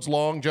 episones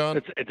long,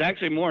 John? It's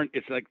actually more.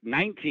 It's like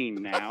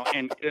 19 now,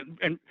 and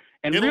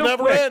it'll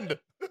never end.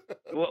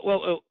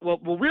 Well,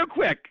 real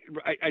quick.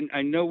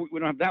 I know we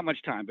don't have that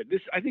much time, but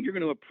I think you're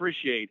going to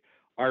appreciate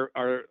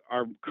our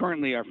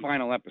currently our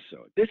final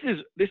episode. This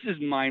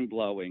is mind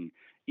blowing,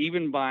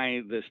 even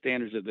by the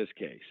standards of this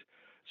case.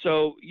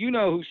 So you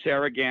know who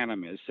Sarah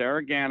Ganem is.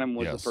 Sarah Ganem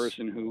was the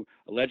person who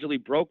allegedly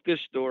broke this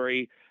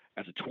story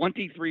as a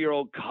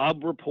 23-year-old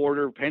Cub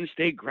reporter, Penn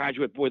State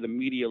graduate. Boy, the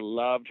media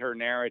loved her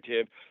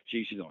narrative.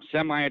 She's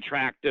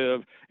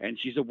semi-attractive, and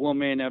she's a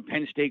woman, a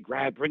Penn State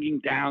grad, bringing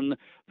down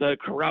the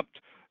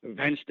corrupt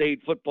Penn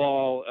State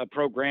football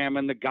program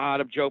and the god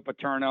of Joe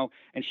Paterno,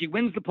 and she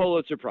wins the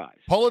Pulitzer Prize.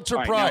 Pulitzer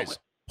Prize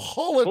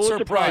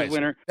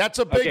winner. That's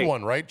a big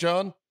one, right,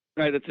 John?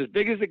 Right, that's as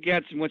big as it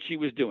gets in what she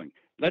was doing.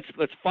 Let's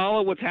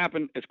follow what's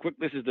happened as quick.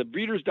 This is the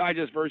Reader's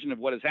Digest version of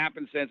what has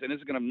happened since, and this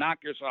is going to knock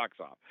your socks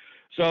off.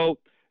 So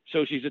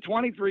she's a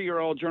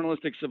 23-year-old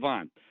journalistic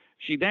savant.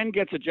 She then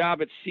gets a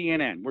job at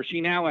CNN, where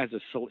she now has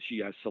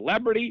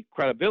celebrity,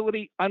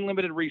 credibility,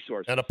 unlimited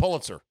resources, and a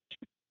Pulitzer.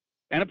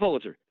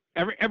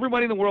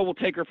 Everybody in the world will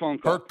take her phone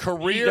call. Her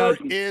career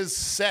is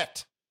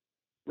set.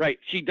 Right.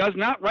 She does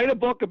not write a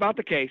book about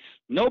the case.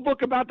 No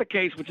book about the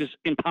case, which is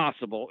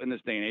impossible in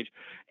this day and age.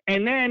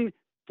 And then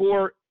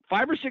For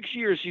 5 or 6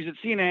 years, she's at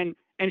CNN,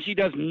 and she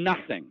does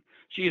nothing.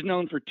 She is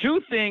known for two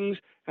things: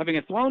 having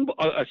a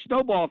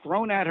snowball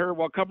thrown at her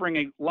while covering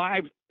a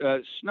live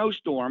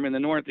snowstorm in the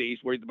Northeast,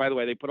 where, by the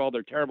way, they put all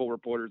their terrible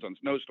reporters on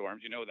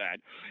snowstorms, you know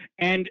that,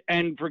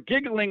 and for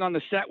giggling on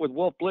the set with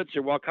Wolf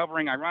Blitzer while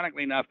covering,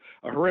 ironically enough,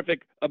 a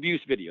horrific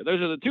abuse video.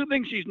 Those are the two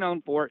things she's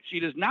known for. She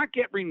does not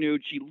get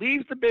renewed. She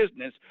leaves the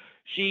business.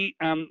 She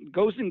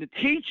goes into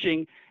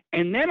teaching,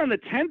 and then on the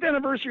 10th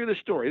anniversary of the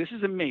story, this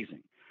is amazing,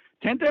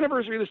 10th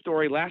anniversary of the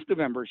story last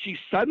November, she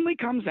suddenly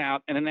comes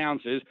out and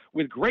announces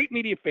with great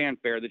media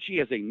fanfare that she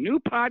has a new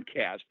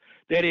podcast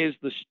that is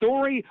the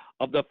story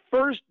of the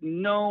first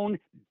known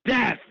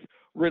death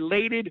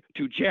related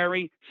to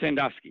Jerry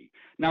Sandusky.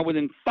 Now,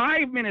 within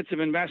 5 minutes of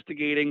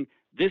investigating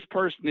this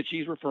person that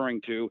she's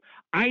referring to,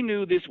 I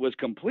knew this was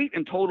complete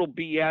and total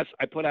BS.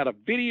 I put out a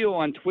video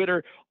on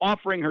Twitter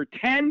offering her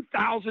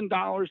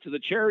 $10,000 to the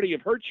charity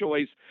of her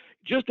choice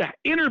just to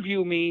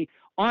interview me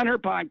on her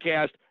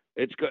podcast.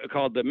 It's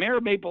called The Mayor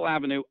of Maple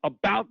Avenue,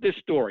 about this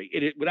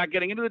story. Without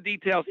getting into the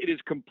details, it is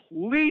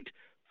complete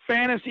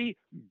fantasy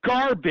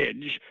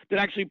garbage that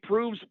actually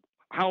proves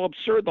how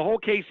absurd the whole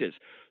case is.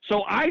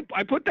 So I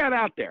put that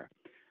out there.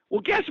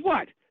 Well, guess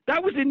what?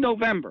 That was in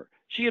November.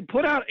 She had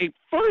put out a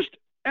first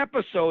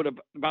episode of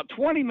about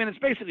 20 minutes,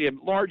 basically a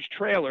large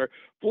trailer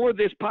for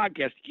this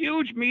podcast,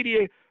 huge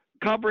media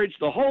coverage,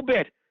 the whole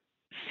bit.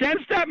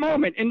 Since that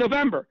moment in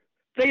November,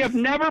 they have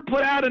never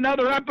put out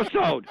another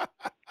episode.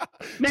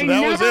 They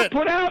never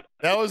put out.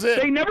 That was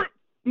it. They never.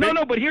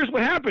 No, but here's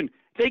what happened.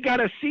 They got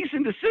a cease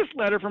and desist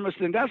letter from a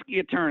Sandusky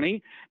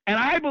attorney, and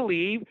I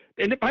believe,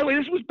 and by the way,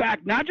 this was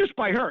backed not just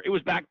by her, it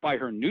was backed by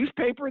her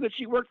newspaper that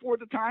she worked for at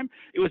the time,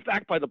 it was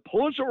backed by the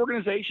Pulitzer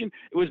Organization,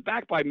 it was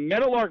backed by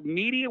Meadowlark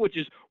Media, which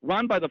is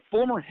run by the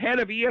former head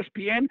of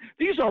ESPN.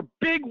 These are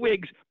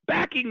bigwigs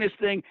backing this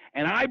thing,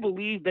 and I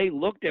believe they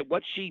looked at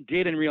what she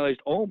did and realized,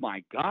 oh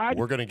my God,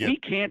 we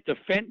can't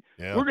defend.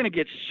 Yeah. We're going to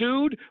get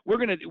sued.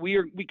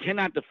 We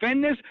cannot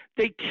defend this.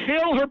 They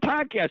kill her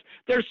podcast.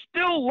 They're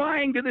still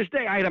lying to this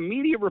day. I had a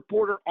media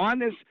reporter on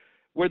this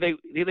where they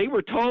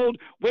were told,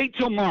 wait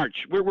till March.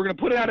 We're going to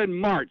put it out in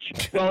March.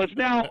 Well, it's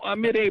now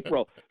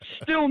mid-April.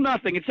 Still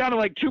nothing. It sounded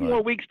like two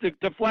more weeks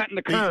to flatten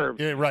the curve.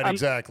 Yeah, right,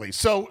 exactly.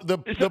 So the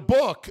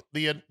book,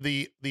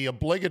 the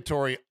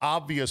obligatory,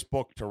 obvious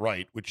book to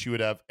write, which you would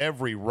have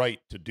every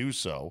right to do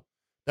so,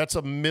 that's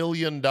 $1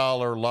 million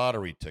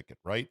lottery ticket,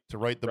 right? To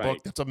write the book,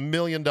 that's $1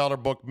 million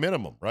book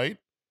minimum, right?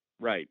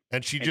 Right.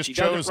 And she just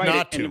chose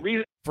not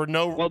to.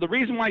 Well, the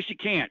reason why she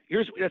can't,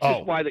 this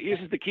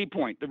is the key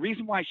point. The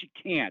reason why she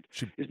can't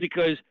is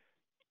because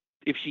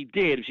if she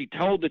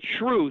told the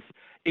truth,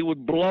 it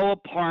would blow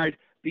apart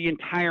the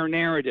entire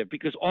narrative,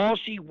 because all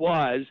she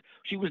was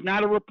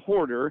not a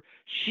reporter.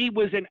 She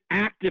was an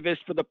activist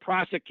for the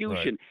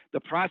prosecution. Right.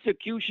 The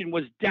prosecution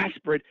was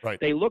desperate. Right.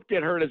 They looked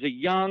at her as a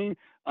young,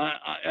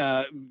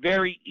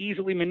 very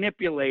easily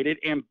manipulated,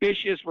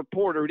 ambitious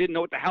reporter who didn't know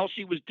what the hell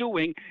she was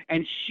doing,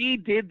 and she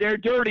did their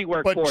dirty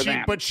work for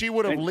them. But she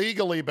would have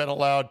legally been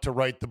allowed to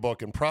write the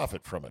book and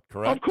profit from it,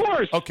 correct? Of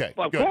course. Okay,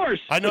 of course.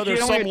 I know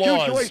there's some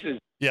laws.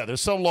 Yeah,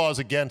 there's some laws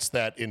against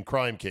that in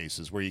crime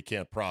cases where you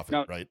can't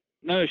profit, right?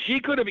 No, she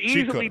could have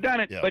easily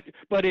done it, yeah.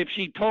 But if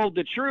she told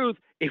the truth,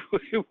 it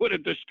would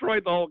have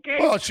destroyed the whole case.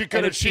 Well, she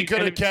could have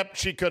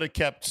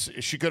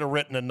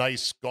written a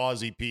nice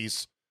gauzy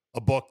piece, a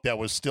book that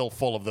was still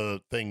full of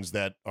the things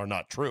that are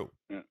not true,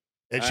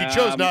 and she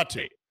chose not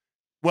to.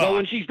 Well,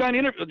 when she's done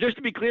just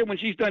to be clear, when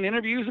she's done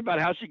interviews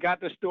about how she got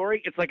the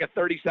story, it's like a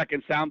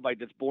 30-second soundbite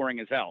that's boring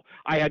as hell.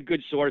 I had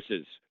good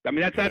sources. I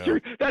mean,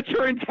 that's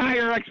her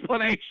entire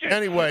explanation.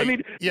 Anyway, I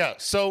mean, yeah.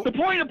 So the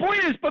point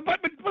is, but wait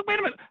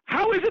a minute.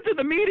 How is it that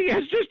the media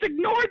has just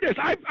ignored this?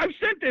 I've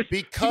sent this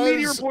to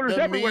media reporters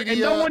everywhere, and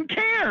no one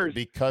cares.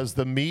 Because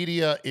the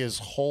media is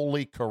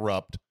wholly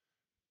corrupt,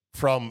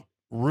 from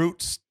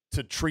roots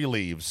to tree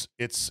leaves.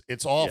 It's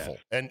awful.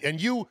 Yeah. And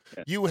you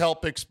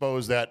help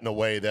expose that in a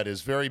way that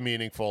is very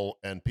meaningful,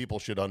 and people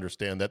should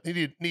understand that.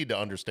 They need to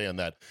understand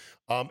that.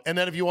 And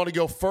then if you want to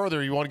go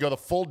further, you want to go the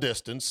full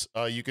distance,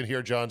 you can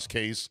hear John's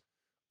case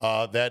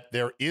that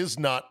there is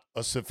not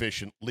a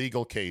sufficient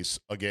legal case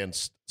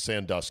against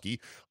Sandusky.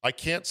 I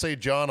can't say,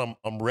 John,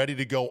 I'm ready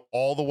to go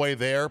all the way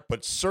there,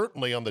 but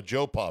certainly on the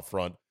Joe Pa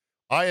front,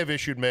 I have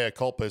issued mea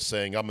culpa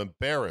saying I'm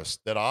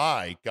embarrassed that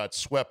I got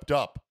swept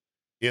up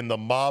in the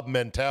mob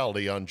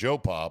mentality on Joe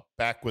Pa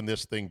back when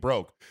this thing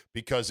broke,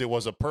 because it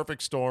was a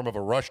perfect storm of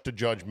a rush to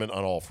judgment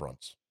on all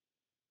fronts.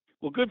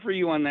 Well, good for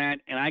you on that,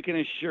 and I can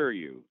assure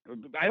you,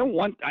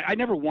 I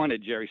never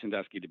wanted Jerry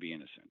Sandusky to be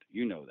innocent.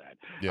 You know that.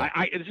 Yeah.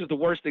 This is the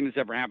worst thing that's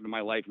ever happened in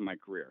my life and my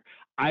career.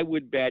 I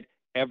would bet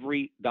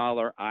every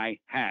dollar I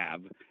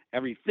have,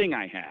 everything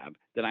I have,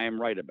 that I am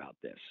right about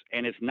this,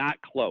 and it's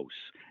not close.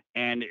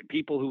 And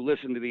people who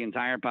listen to the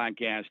entire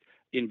podcast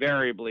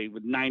invariably,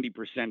 with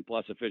 90%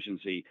 plus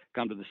efficiency,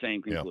 come to the same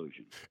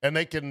conclusion. Yeah. And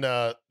they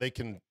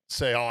can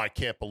say, oh, I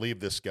can't believe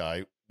this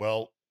guy.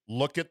 Well,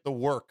 look at the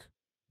work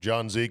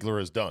John Ziegler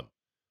has done.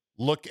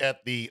 Look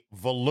at the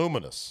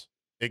voluminous,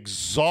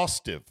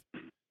 exhaustive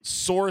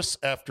source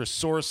after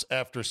source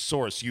after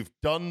source. You've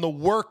done the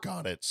work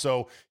on it.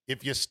 So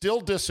if you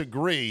still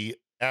disagree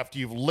after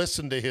you've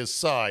listened to his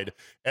side,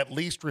 at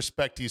least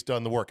respect he's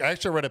done the work. I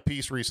actually read a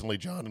piece recently,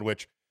 John, in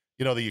which,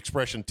 the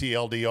expression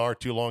TLDR,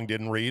 too long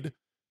didn't read.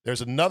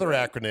 There's another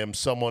acronym,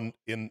 someone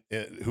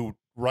who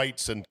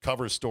writes and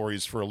covers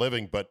stories for a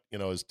living, but,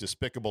 is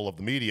despicable of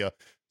the media,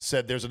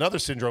 said there's another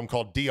syndrome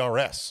called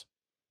DRS.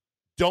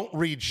 Don't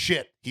read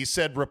shit. He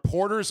said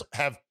reporters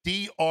have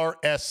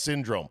DRS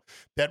syndrome,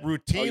 that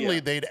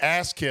routinely they'd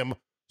ask him,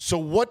 so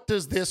what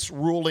does this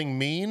ruling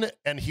mean?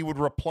 And he would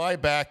reply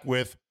back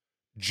with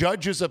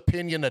judge's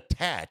opinion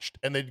attached.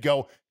 And they'd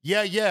go,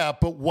 yeah,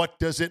 but what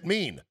does it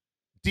mean?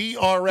 DRS.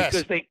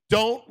 Because they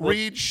don't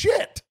read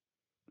shit.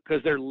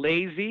 Because they're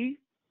lazy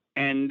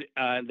and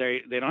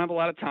they don't have a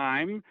lot of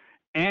time.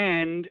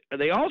 And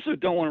they also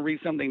don't want to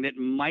read something that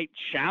might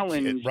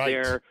challenge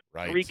their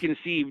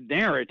preconceived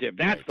narrative.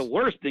 That's the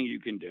worst thing you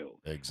can do.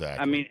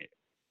 Exactly.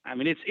 I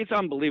mean, it's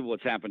unbelievable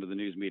what's happened to the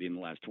news media in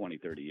the last 20,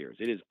 30 years.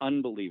 It is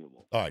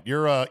unbelievable. All right,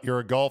 you're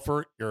a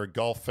golfer. You're a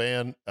golf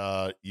fan.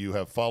 You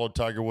have followed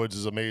Tiger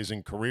Woods'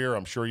 amazing career.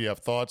 I'm sure you have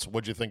thoughts.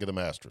 What'd you think of the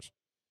Masters?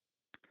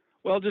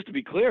 Well, just to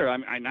be clear,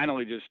 I'm not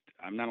only just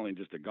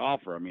a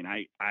golfer. I mean,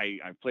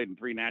 I've played in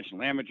 3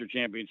 national amateur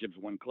championships,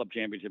 1 club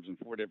championships in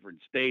 4 different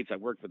states. I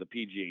worked for the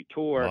PGA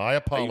Tour. My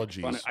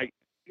apologies.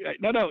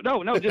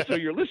 No. Just so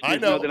your listeners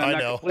know that I'm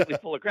not completely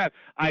full of crap.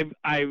 I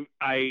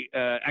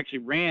actually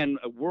ran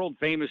a world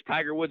famous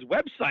Tiger Woods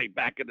website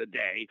back in the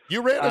day.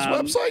 You ran his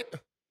website?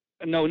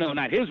 No,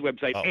 not his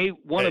website.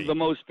 One of the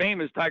most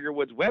famous Tiger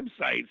Woods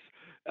websites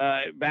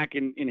back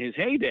in his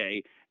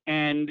heyday.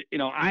 And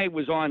I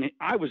was on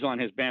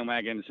his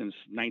bandwagon since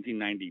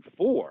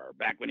 1994,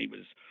 back when he was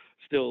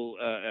still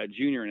a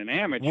junior and an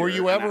amateur. Were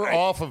you ever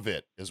off of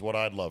it? Is what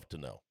I'd love to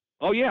know.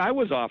 Oh yeah, I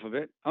was off of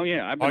it. Oh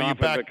yeah, I've been off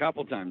of it a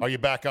couple times. Are you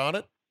back on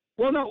it?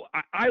 Well, no,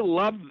 I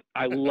love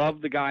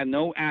the guy.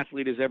 No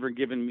athlete has ever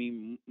given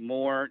me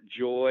more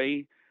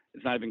joy.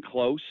 It's not even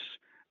close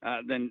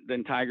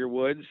than Tiger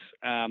Woods.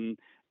 I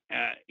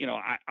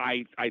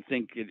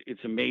think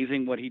it's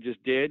amazing what he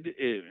just did.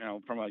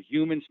 From a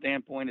human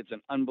standpoint, it's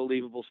an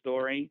unbelievable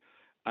story.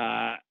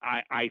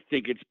 I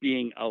think it's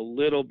being a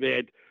little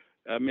bit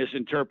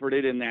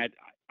misinterpreted in that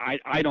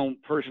I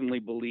don't personally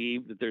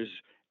believe that there's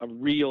a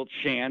real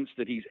chance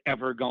that he's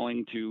ever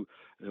going to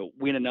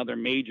win another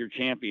major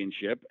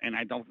championship. And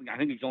I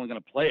think he's only going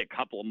to play a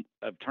couple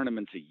of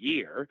tournaments a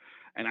year.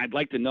 And I'd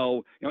like to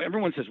know,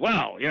 everyone says,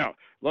 well,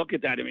 look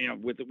at that. I mean,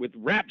 with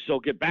reps, he'll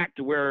get back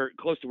to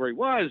close to where he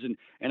was.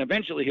 And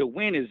eventually he'll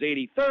win his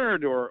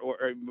 83rd or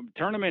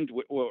tournament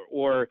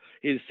or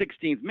his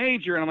 16th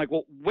major. And I'm like,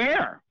 well,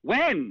 where,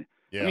 when?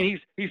 Yeah. I mean,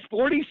 he's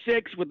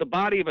 46 with the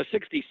body of a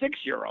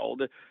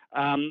 66-year-old.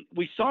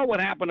 We saw what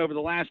happened over the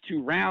last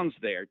 2 rounds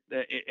there.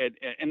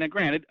 And then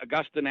granted,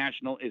 Augusta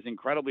National is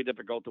incredibly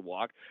difficult to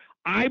walk.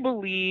 I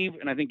believe,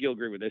 and I think you'll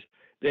agree with this,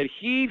 that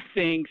he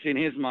thinks in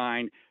his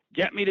mind,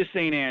 get me to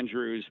St.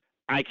 Andrews,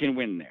 I can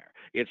win there.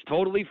 It's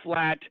totally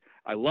flat.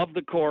 I love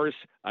the course.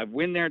 I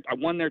won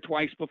there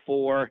twice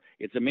before.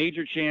 It's a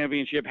major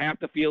championship. Half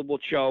the field will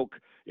choke,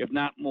 if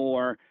not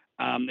more.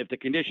 If the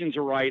conditions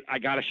are right, I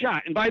got a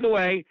shot. And by the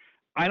way,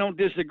 I don't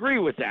disagree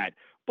with that.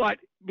 But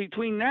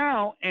between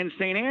now and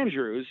St.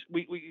 Andrews,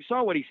 we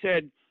saw what he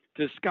said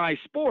to Sky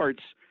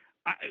Sports.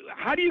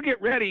 How do you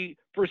get ready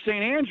for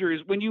St.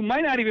 Andrews when you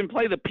might not even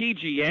play the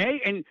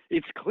PGA? And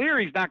it's clear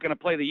he's not going to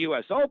play the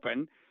U.S.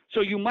 Open. So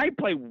you might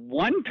play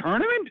one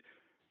tournament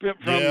from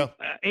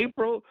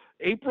April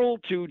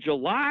to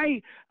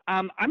July.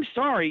 I'm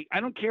sorry.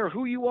 I don't care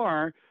who you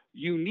are.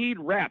 You need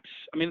reps.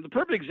 I mean, the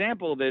perfect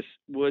example of this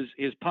was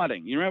his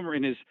putting. You remember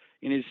in his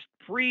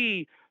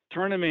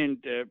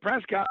pre-tournament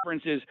press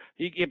conferences,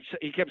 he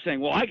kept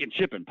saying, well, I can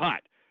chip and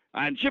putt.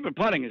 And chip and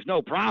putting is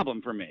no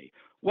problem for me.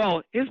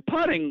 Well, his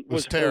putting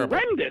was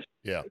horrendous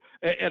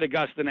at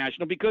Augusta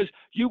National because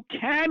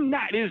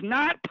it is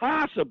not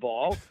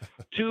possible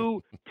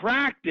to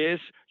practice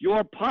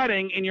your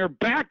putting in your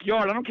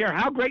backyard. I don't care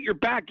how great your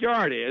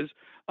backyard is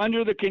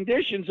under the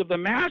conditions of the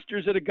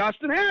Masters at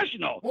Augusta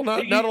National. Well,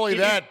 not only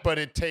that, but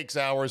it takes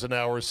hours and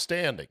hours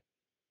standing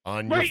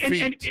on your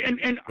feet,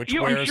 which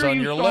wears on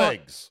your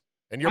legs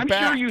and your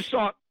back.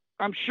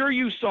 I'm sure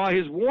you saw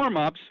his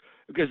warm-ups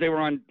because they were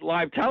on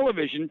live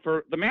television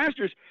for the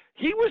Masters.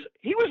 He was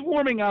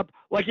warming up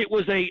like it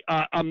was a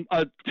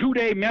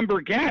 2-day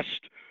member guest.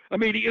 I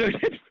mean,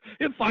 hit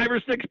 5 or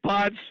 6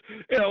 putts,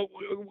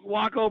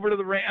 walk over to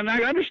the range. And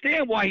I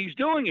understand why he's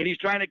doing it. He's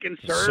trying to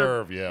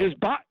conserve his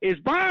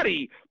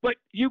body. But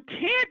you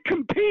can't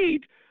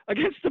compete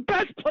against the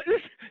best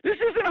players. This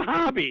isn't a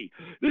hobby.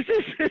 These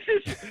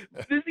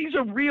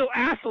are real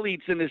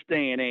athletes in this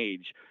day and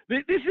age.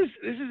 This is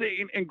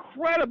an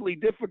incredibly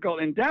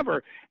difficult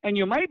endeavor, and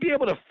you might be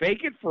able to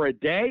fake it for a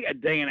day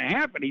and a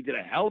half, and he did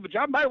a hell of a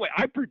job. By the way,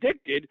 I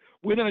predicted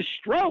within a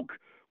stroke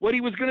what he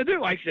was going to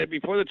do. I said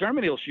before the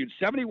tournament he'll shoot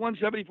 71,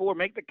 74,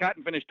 make the cut,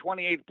 and finish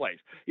 28th place.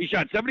 He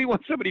shot 71,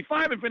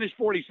 75, and finished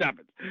 47th.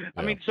 Yeah.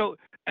 I mean, so,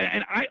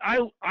 and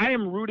I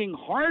am rooting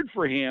hard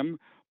for him,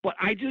 but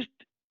I just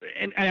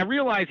and I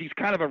realize he's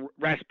kind of a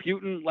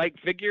Rasputin-like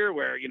figure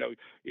where,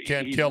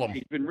 Can't kill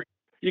him.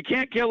 You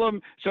can't kill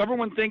him. So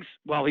everyone thinks,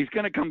 well, he's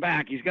going to come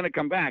back. He's going to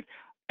come back.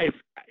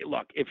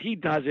 If he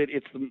does it,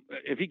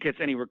 if he gets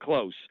anywhere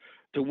close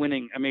to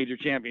winning a major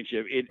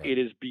championship, it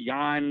is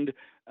beyond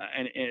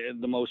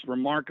the most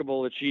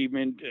remarkable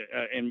achievement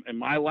in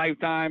my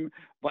lifetime.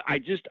 But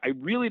I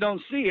really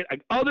don't see it.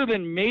 Other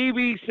than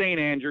maybe St.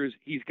 Andrews,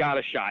 he's got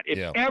a shot.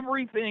 If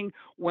everything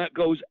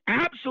goes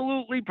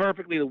absolutely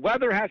perfectly, the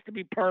weather has to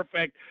be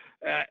perfect,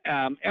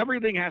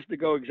 everything has to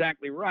go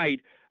exactly right.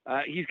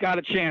 He's got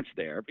a chance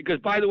there because,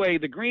 by the way,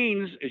 the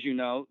greens, as you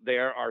know,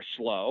 there are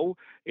slow,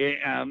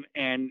 and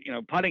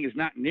putting is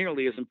not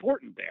nearly as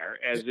important there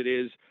as it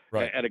is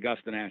at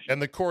Augusta National.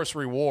 And the course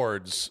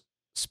rewards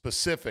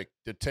specific,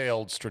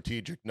 detailed,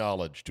 strategic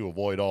knowledge to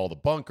avoid all the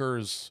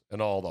bunkers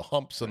and all the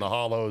humps and the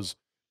hollows.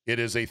 It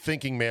is a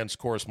thinking man's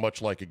course,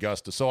 much like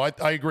Augusta. So I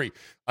agree.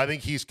 I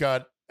think he's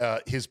got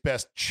his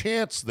best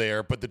chance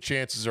there, but the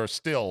chances are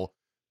still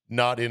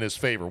not in his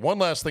favor. One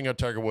last thing on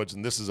Tiger Woods,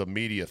 and this is a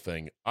media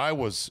thing. I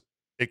was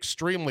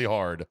extremely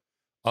hard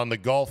on the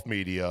golf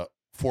media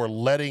for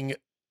letting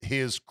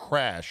his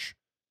crash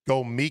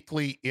go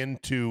meekly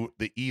into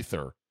the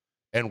ether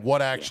and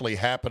what actually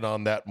happened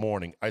on that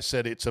morning. I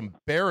said it's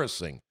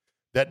embarrassing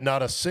that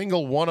not a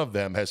single one of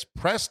them has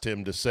pressed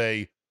him to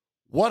say,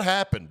 what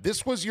happened?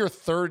 This was your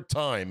third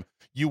time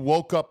you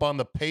woke up on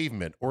the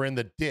pavement or in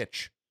the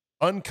ditch,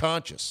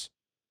 unconscious.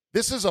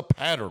 This is a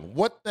pattern.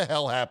 What the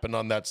hell happened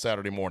on that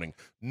Saturday morning?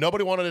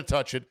 Nobody wanted to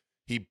touch it.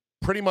 He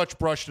pretty much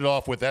brushed it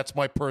off with, that's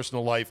my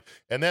personal life,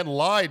 and then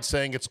lied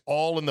saying it's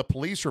all in the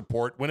police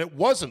report when it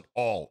wasn't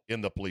all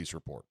in the police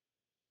report.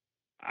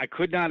 I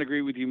could not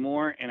agree with you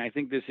more, and I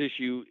think this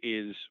issue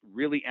is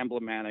really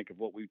emblematic of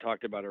what we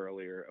talked about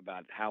earlier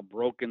about how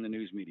broken the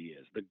news media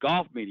is. The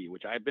golf media,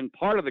 which I've been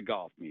part of the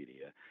golf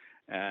media,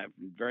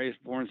 various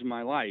forms of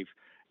my life,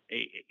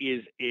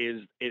 is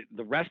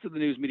the rest of the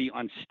news media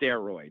on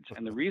steroids.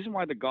 And the reason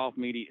why the golf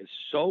media is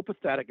so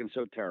pathetic and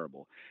so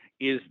terrible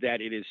is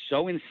that it is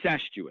so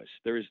incestuous.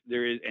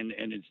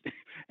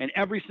 And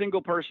every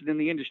single person in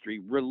the industry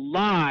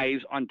relies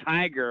on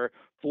Tiger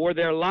for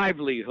their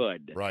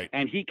livelihood. Right.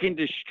 And he can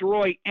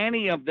destroy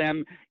any of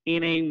them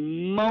in a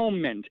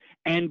moment.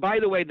 And by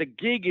the way, the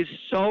gig is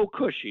so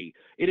cushy.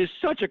 It is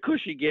such a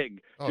cushy gig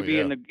to be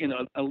in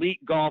an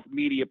elite golf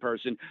media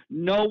person.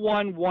 No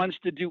one wants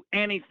to do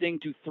anything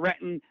to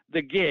threaten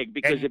the gig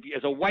because if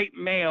as a white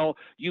male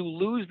you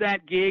lose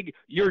that gig,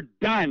 you're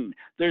done.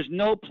 There's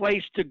no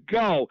place to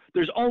go.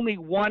 There's only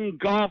one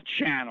golf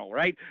channel,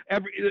 right?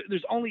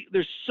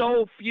 There's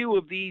so few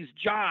of these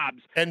jobs,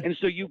 and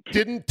so you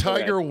didn't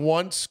Tiger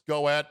once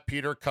go at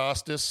Peter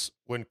Costas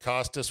when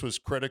Costas was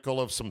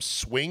critical of some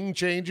swing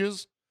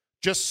changes,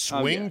 just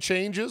swing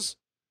changes,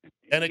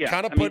 and it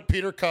kind of put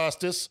Peter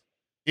Costas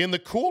in the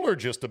cooler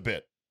just a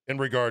bit in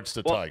regards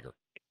to Tiger.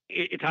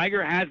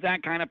 Tiger has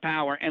that kind of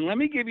power, and let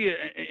me give you,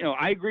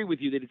 I agree with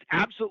you that it's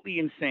absolutely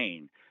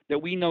insane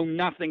that we know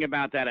nothing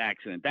about that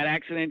accident. That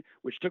accident,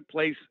 which took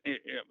place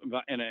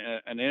in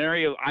an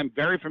area I'm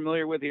very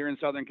familiar with here in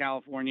Southern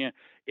California,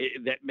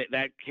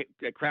 that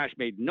crash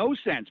made no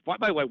sense. By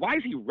the way, why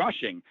is he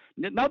rushing?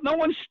 No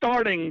one's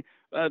starting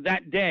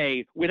that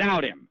day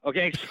without him.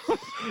 Okay,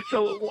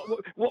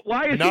 so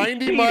why is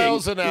 90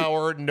 miles an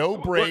hour, no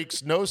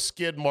brakes, no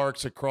skid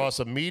marks across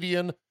a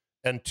median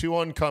and two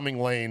oncoming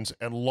lanes,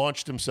 and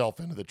launched himself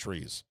into the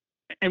trees?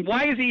 And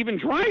why is he even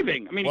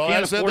driving? I mean, well, he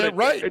can't I said afford that it.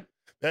 right.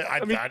 I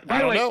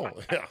don't know.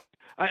 Yeah.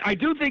 I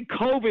do think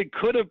COVID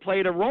could have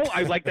played a role.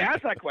 I'd like to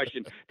ask that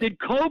question. Did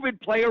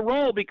COVID play a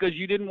role because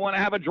you didn't want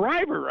to have a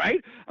driver,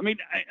 right? I mean,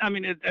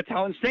 that's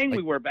how insane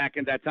we were back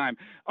at that time.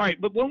 All right,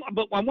 but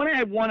I want to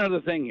add one other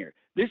thing here.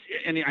 This,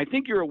 and I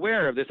think you're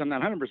aware of this. I'm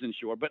not 100%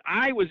 sure, but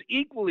I was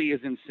equally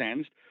as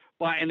incensed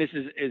by, and this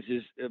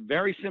is a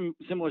very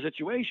similar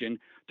situation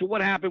to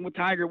what happened with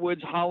Tiger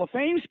Woods' Hall of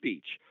Fame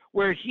speech,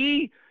 where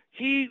he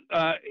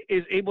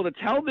is able to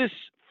tell this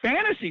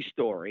fantasy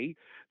story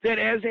that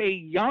as a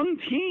young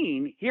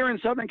teen here in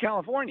Southern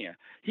California,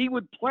 he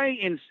would play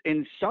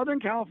in Southern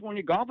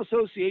California Golf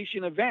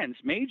Association events,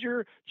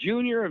 major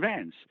junior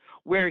events,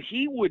 where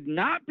he would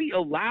not be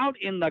allowed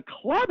in the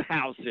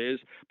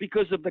clubhouses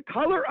because of the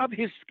color of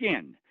his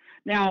skin.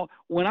 Now,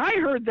 when I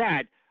heard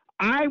that,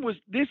 I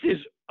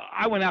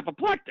went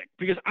apoplectic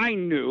because I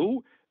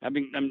knew,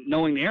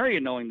 knowing the area,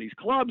 knowing these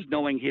clubs,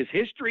 knowing his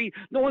history,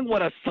 knowing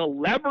what a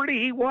celebrity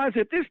he was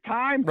at this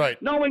time, right.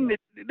 knowing this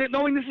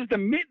is the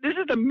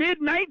mid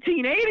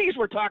 1980s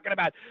we're talking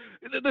about.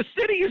 The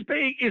city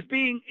is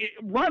being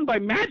run by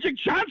Magic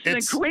Johnson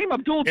and Kareem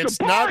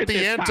Abdul-Jabbar at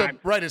this time.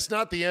 Right, it's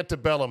not the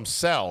antebellum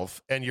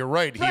South, and you're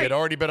right. He had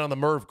already been on the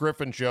Merv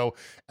Griffin show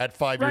at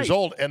 5 years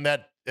old, and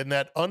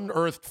that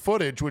unearthed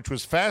footage, which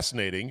was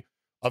fascinating,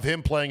 of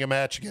him playing a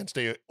match against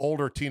an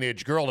older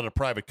teenage girl at a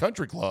private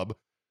country club,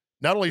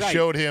 not only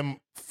showed him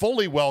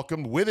fully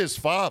welcomed with his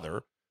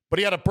father, but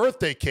he had a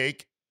birthday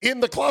cake in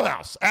the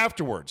clubhouse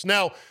afterwards.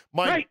 Now,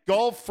 my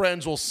golf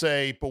friends will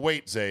say, but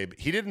wait, Zabe,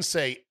 he didn't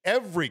say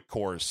every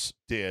course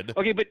did.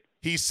 Okay, but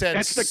He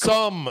said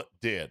some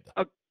did.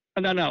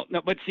 No.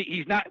 But see,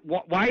 he's not.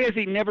 Why has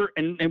he never?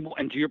 And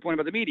to your point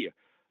about the media,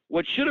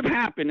 what should have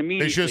happened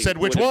immediately? They should have said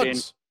which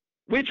ones.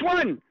 Which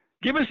one?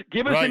 Give us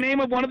the name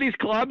of one of these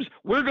clubs.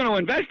 We're going to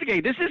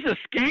investigate. This is a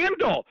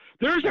scandal.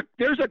 There's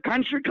a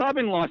country club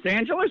in Los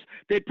Angeles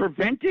that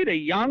prevented a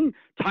young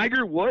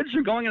Tiger Woods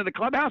from going into the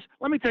clubhouse.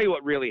 Let me tell you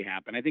what really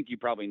happened. I think you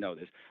probably know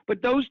this.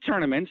 But those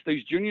tournaments,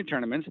 those junior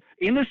tournaments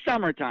in the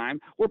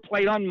summertime, were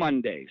played on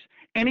Mondays.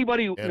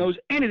 Anybody who knows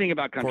anything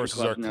about country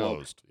clubs knows.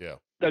 Closed. Yeah.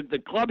 The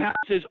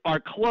clubhouses are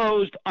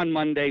closed on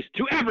Mondays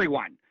to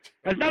everyone.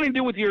 It has nothing to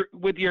do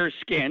with your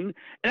skin. And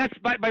that's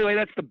by the way,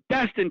 that's the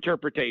best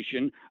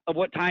interpretation of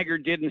what Tiger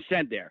did and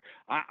said there.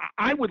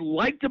 I would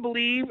like to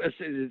believe, as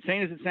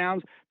insane as it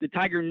sounds, that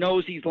Tiger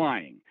knows he's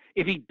lying.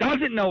 If he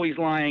doesn't know he's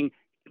lying,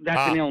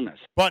 that's an illness.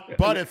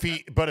 But if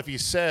he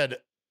said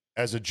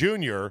as a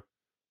junior,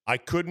 I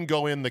couldn't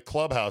go in the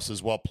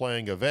clubhouses while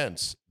playing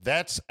events,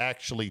 that's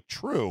actually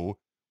true.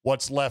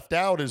 What's left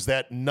out is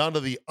that none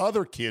of the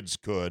other kids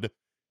could,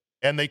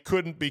 and they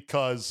couldn't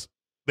because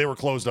they were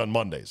closed on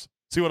Mondays.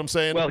 See what I'm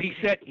saying? Well, he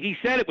said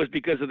it was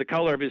because of the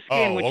color of his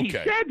skin, which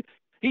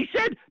he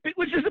said,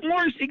 which is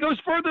more. He goes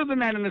further than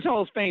that in his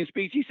Hall of Fame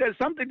speech. He says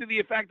something to the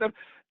effect of,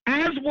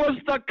 "As was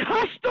the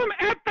custom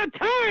at the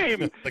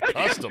time." The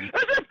custom.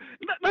 As if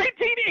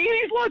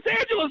 1980s Los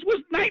Angeles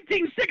was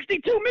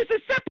 1962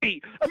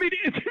 Mississippi. I mean,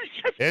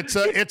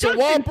 it's a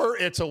whopper.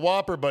 It's a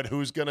whopper, but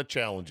who's going to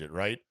challenge it,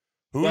 right?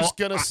 Who's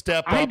going to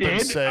step up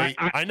and say,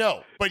 I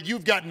know, but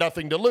you've got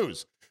nothing to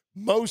lose.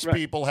 Most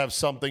people have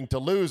something to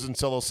lose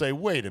until they'll say,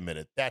 wait a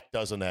minute, that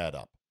doesn't add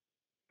up.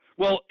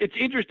 Well, it's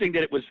interesting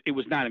that it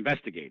was not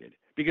investigated,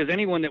 because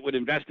anyone that would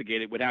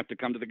investigate it would have to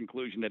come to the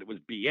conclusion that it was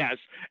BS,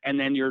 and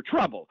then you're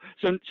trouble.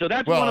 So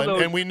that's one of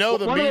those. And we know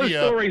the one media, of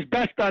those stories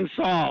best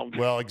unsolved.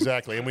 Well,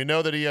 exactly, and we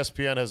know that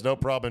ESPN has no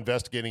problem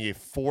investigating a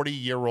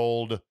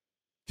 40-year-old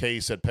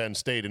case at Penn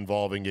State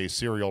involving a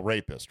serial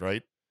rapist,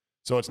 right?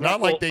 So it's not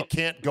like they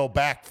can't go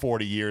back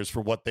 40 years for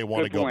what they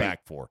want to go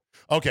back for.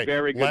 Okay.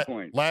 Very good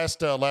point.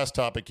 Last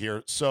topic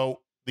here.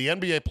 So the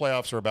NBA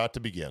playoffs are about to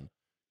begin.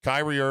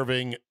 Kyrie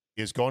Irving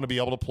is going to be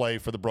able to play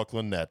for the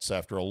Brooklyn Nets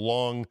after a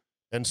long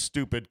and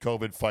stupid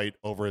COVID fight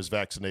over his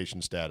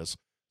vaccination status.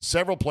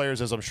 Several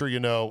players, as I'm sure you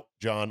know,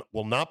 John,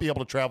 will not be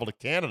able to travel to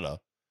Canada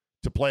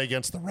to play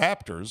against the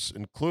Raptors,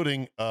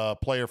 including a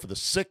player for the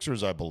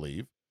Sixers, I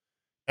believe.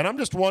 And I'm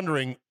just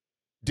wondering,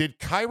 did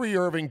Kyrie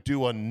Irving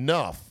do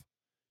enough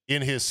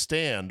in his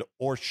stand,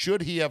 or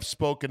should he have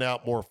spoken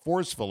out more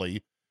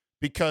forcefully?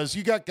 Because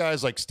you got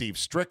guys like Steve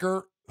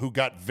Stricker, who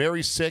got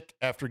very sick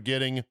after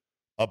getting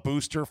a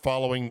booster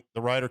following the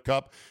Ryder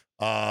Cup.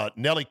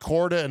 Nelly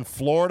Corda in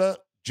Florida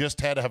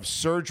just had to have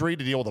surgery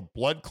to deal with a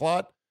blood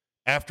clot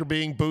after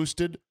being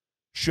boosted.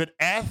 Should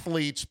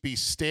athletes be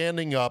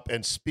standing up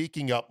and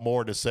speaking up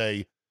more to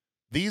say,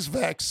 these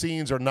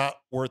vaccines are not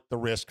worth the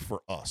risk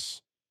for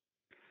us?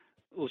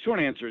 Well, short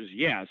answer is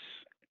yes.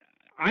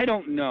 I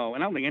don't know,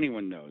 and I don't think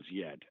anyone knows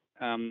yet,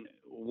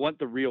 what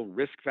the real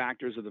risk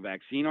factors of the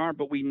vaccine are,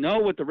 but we know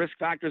what the risk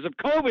factors of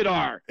COVID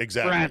are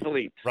for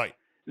athletes. Right.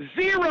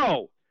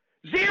 Zero.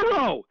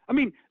 I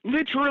mean,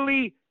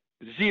 literally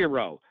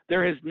zero.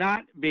 There has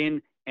not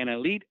been an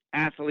elite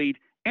athlete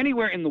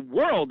anywhere in the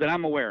world that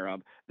I'm aware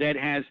of that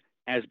has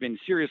been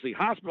seriously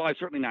hospitalized,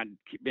 certainly not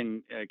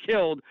been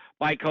killed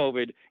by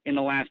COVID in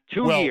the last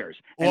 2 years.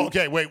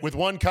 Okay, wait, with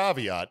one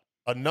caveat.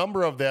 A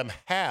number of them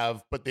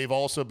have, but they've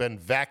also been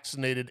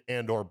vaccinated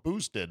and or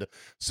boosted.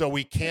 So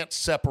we can't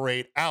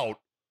separate out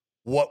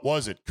what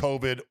was it,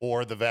 COVID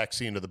or the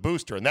vaccine or the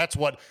booster. And that's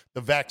what the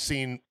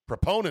vaccine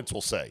proponents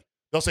will say.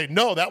 They'll say,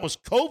 no, that was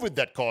COVID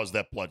that caused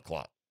that blood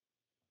clot.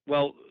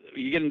 Well,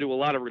 you get into a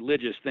lot of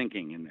religious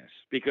thinking in this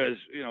because,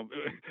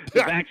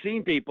 the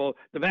vaccine people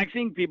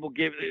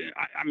give,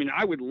 I mean,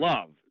 I would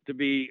love to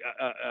be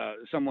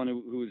someone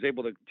who is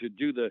able to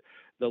do the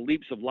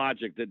leaps of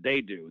logic that they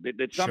do.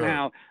 That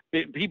somehow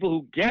people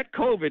who get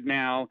COVID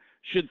now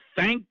should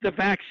thank the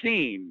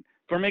vaccine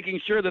for making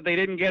sure that they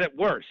didn't get it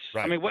worse.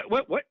 Right. I mean,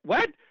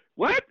 what?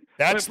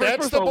 That's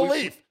the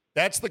belief.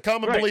 That's the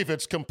common belief.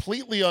 It's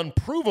completely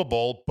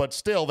unprovable, but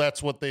still,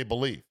 that's what they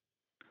believe.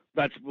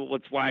 That's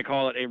why I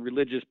call it a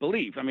religious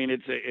belief. I mean,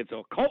 it's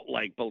a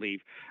cult-like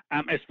belief.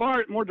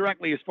 More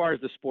directly, as far as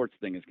the sports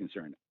thing is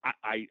concerned,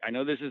 I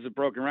know this is a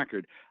broken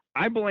record.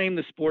 I blame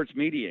the sports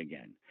media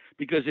again,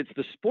 because it's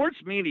the sports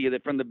media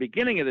that from the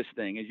beginning of this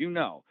thing, as you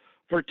know,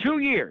 for 2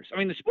 years, I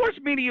mean, the sports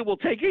media will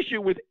take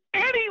issue with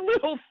any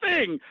little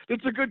thing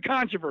that's a good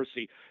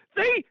controversy.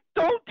 They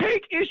don't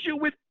take issue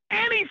with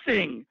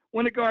anything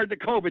when it regards to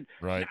COVID.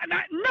 Right.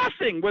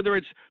 Nothing, whether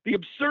it's the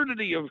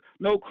absurdity of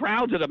no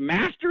crowds at a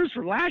Masters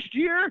from last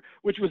year,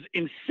 which was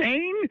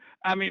insane.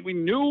 I mean, we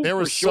knew there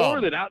for sure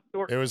that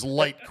outdoor. There was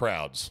light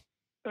crowds.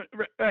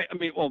 Right. I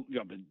mean, well,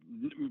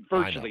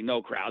 virtually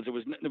no crowds. There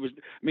was. I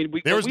mean,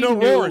 there was no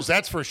roars.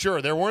 That's for sure.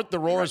 There weren't the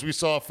roars we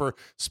saw for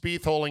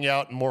Spieth holing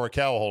out and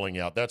Morikawa holing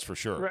out. That's for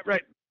sure.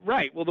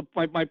 Right. Well,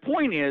 my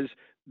point is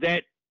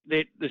that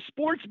that the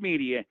sports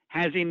media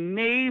has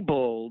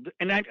enabled,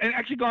 and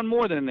actually gone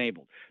more than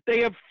enabled,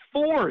 they have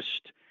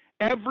forced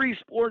every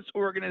sports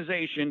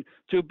organization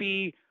to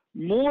be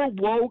more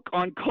woke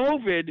on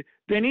COVID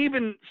than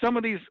even some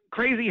of these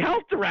crazy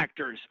health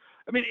directors.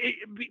 I mean,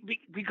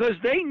 because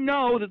they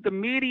know that the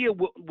media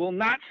will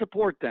not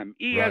support them.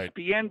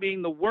 ESPN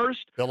being the worst.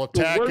 They'll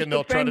attack and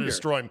they'll try to offender.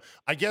 destroy him.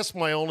 I guess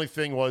my only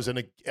thing was,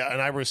 and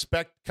I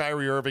respect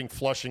Kyrie Irving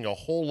flushing a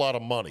whole lot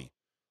of money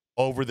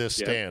over this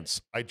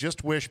stance. I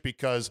just wish,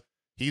 because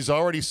he's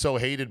already so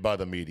hated by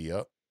the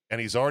media and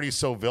he's already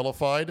so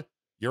vilified,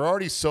 you're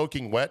already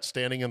soaking wet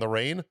standing in the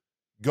rain.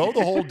 Go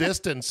the whole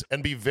distance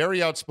and be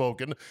very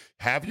outspoken.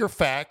 Have your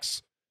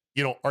facts,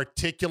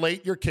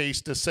 articulate your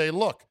case to say,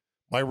 look,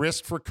 my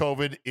risk for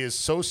COVID is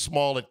so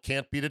small it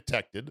can't be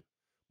detected.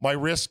 My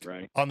risk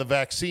on the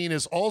vaccine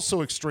is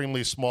also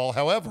extremely small.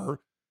 However,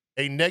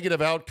 a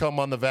negative outcome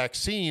on the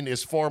vaccine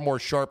is far more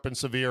sharp and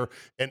severe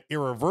and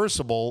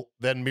irreversible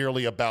than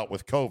merely a bout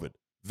with COVID.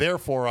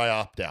 Therefore, I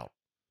opt out.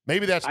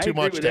 Maybe that's too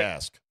much to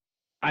ask.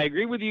 I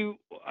agree with you,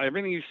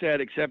 everything you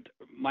said, except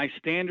my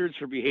standards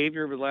for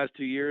behavior over the last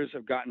 2 years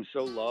have gotten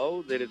so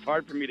low that it's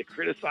hard for me to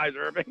criticize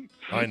Irving.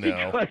 I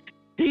know. Because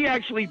he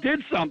actually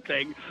did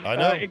something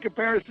in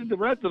comparison to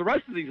the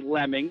rest of these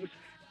lemmings.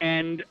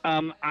 And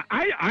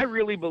I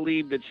really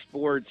believe that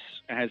sports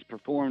has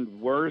performed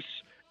worse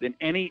than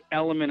any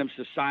element of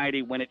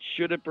society when it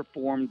should have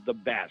performed the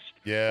best.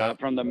 Yeah.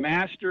 From the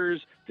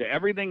Masters to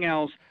everything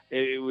else,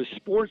 it was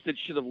sports that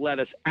should have led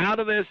us out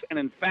of this. And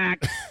in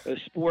fact,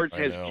 sports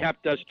has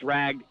kept us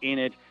dragged in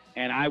it.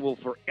 And I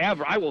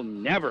will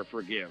never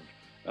forgive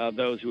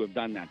those who have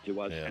done that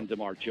to us and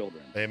to our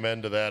children.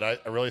 Amen to that. I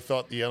really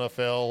thought the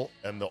NFL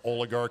and the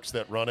oligarchs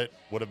that run it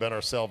would have been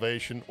our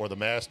salvation, or the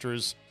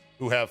Masters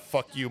who have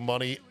fuck you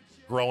money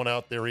growing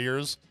out their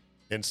ears.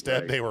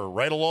 Instead, they were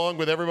right along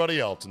with everybody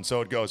else. And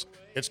so it goes.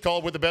 It's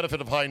called With the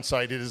Benefit of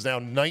Hindsight. It is now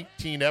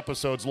 19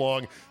 episodes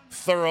long,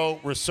 thorough,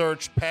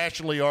 researched,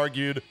 passionately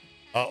argued.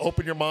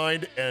 Open your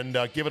mind and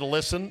give it a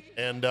listen.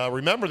 And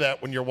remember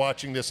that when you're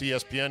watching this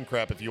ESPN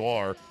crap, if you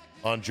are,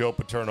 on Joe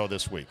Paterno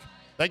this week.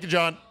 Thank you,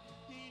 John.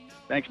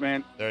 Thanks,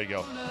 man. There you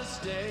go.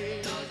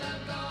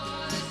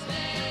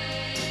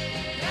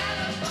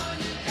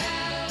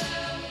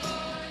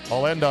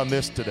 I'll end on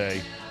this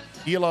today.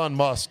 Elon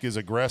Musk is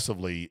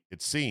aggressively,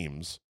 it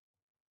seems,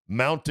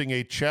 mounting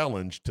a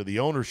challenge to the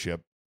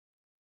ownership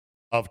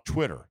of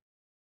Twitter.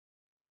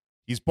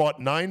 He's bought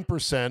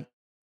 9%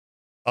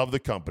 of the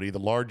company, the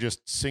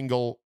largest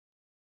single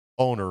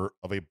owner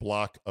of a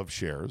block of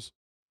shares,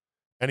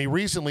 and he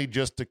recently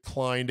just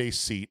declined a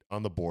seat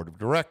on the board of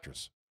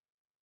directors.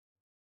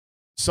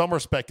 Some are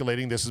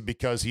speculating this is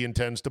because he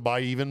intends to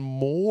buy even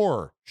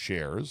more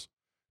shares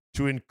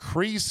to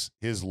increase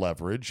his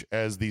leverage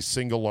as the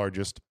single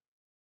largest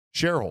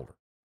shareholder.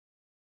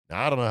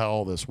 Now, I don't know how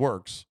all this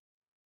works,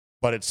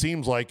 but it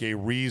seems like a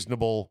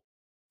reasonable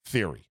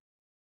theory.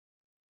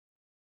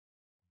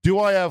 Do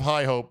I have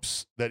high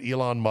hopes that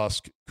Elon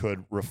Musk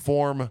could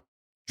reform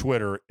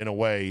Twitter in a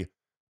way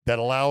that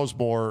allows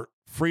more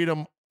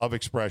freedom of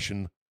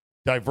expression,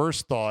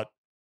 diverse thought,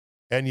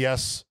 and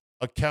yes,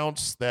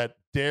 accounts that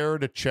dare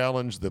to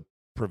challenge the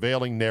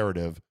prevailing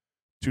narrative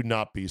to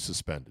not be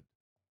suspended?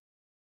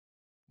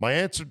 My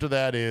answer to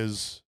that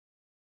is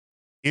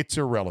it's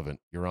irrelevant,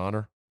 Your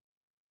Honor.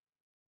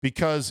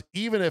 Because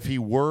even if he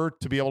were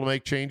to be able to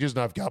make changes,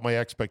 and I've got my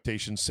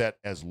expectations set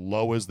as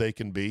low as they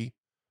can be,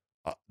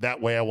 that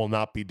way I will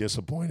not be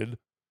disappointed.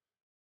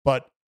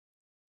 But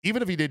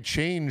even if he did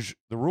change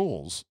the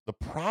rules, the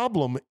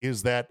problem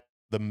is that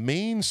the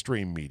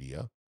mainstream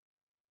media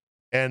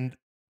and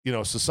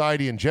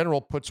society in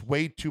general puts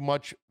way too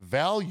much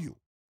value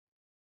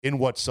in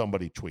what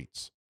somebody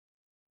tweets.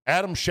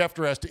 Adam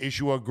Schefter has to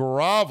issue a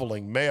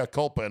groveling mea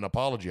culpa and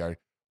apology. I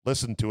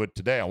listened to it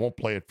today. I won't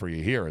play it for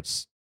you here.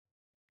 It's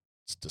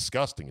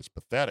disgusting. It's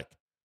pathetic.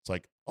 It's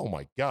like, oh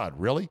my God,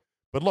 really?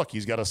 But look,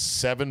 he's got a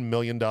 $7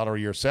 million a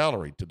year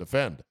salary to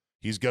defend.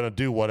 He's going to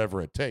do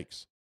whatever it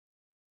takes.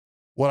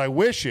 What I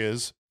wish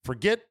is,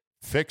 forget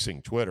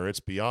fixing Twitter. It's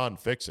beyond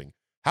fixing.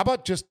 How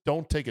about just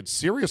don't take it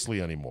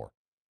seriously anymore?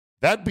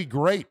 That'd be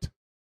great.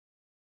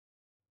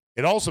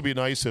 It'd also be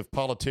nice if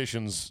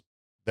politicians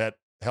that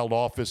held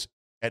office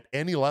at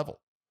any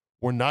level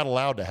were not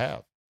allowed to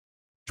have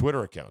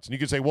Twitter accounts. And you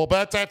can say, well,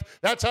 that's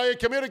how you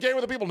communicate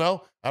with the people.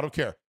 No, I don't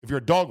care. If you're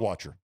a dog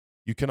watcher,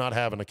 you cannot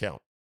have an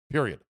account,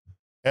 period.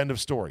 End of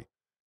story.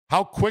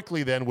 How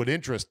quickly then would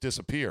interest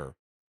disappear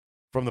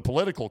from the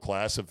political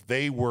class if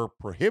they were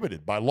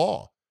prohibited by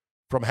law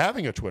from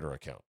having a Twitter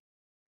account?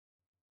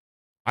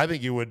 I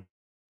think it would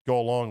go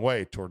a long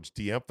way towards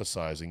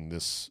de-emphasizing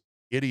this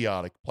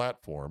idiotic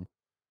platform,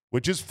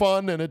 which is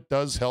fun, and it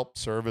does help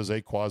serve as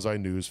a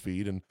quasi-news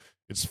feed, and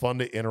it's fun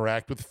to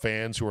interact with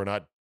fans who are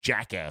not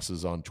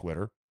jackasses on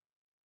Twitter.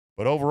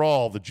 But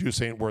overall, the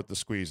juice ain't worth the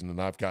squeezing, and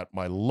I've got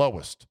my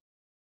lowest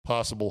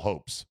possible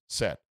hopes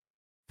set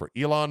for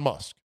Elon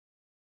Musk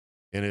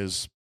in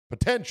his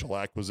potential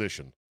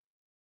acquisition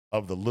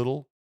of the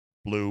little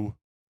blue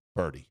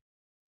birdie.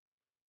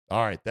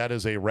 All right, that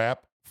is a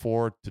wrap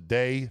for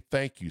today.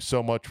 Thank you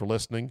so much for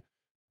listening,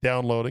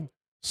 downloading,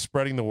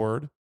 spreading the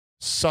word,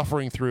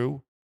 suffering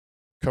through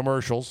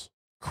commercials,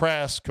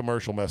 crass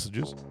commercial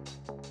messages.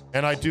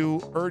 And I do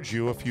urge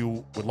you, if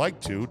you would like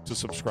to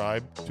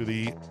subscribe to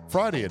the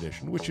Friday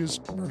edition, which is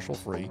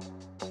commercial-free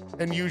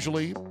and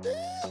usually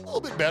a little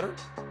bit better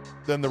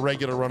than the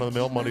regular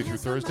run-of-the-mill Monday through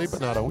Thursday,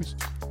 but not always.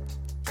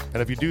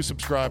 And if you do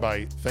subscribe,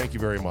 I thank you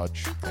very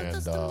much,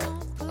 and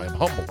I am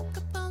humbled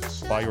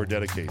by your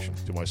dedication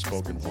to my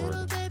spoken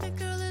word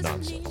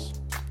nonsense.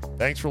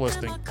 Thanks for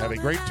listening. Have a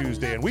great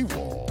Tuesday, and we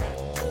will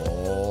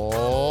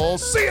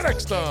see you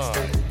next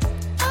time.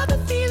 I've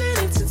been feeling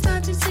it since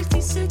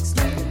 1966.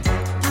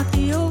 Might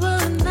be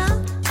over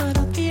now, but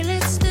I feel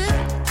it still.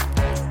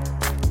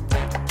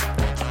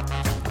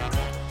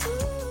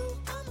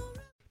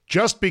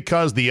 Just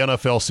because the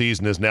NFL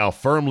season is now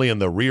firmly in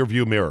the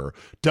rearview mirror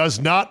does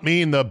not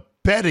mean the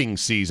betting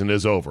season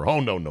is over. Oh,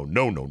 no, no,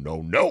 no, no,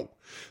 no, no.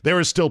 There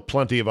is still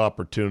plenty of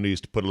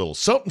opportunities to put a little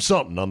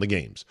something on the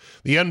games.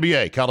 The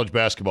NBA, college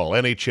basketball,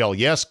 NHL,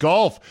 yes,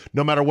 golf.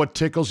 No matter what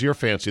tickles your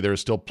fancy, there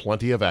is still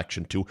plenty of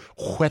action to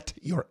whet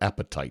your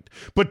appetite.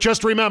 But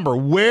just remember,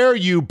 where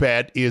you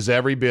bet is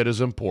every bit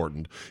as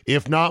important,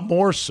 if not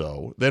more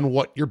so, than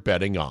what you're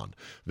betting on.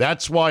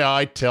 That's why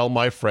I tell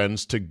my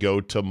friends to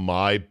go to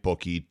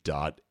mybookie.ag.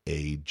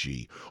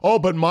 Oh,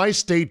 but my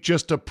state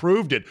just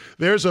approved it.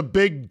 There's a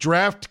big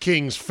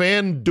DraftKings,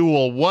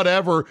 FanDuel,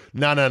 whatever.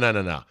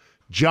 No.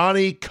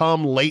 Johnny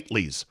come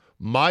latelys.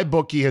 My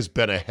bookie has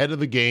been ahead of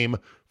the game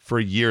for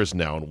years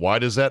now. And why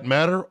does that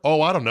matter?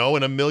 Oh, I don't know,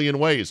 in a million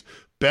ways.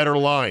 Better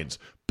lines,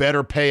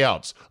 better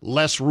payouts,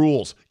 less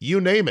rules, you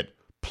name it.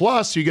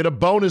 Plus, you get a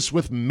bonus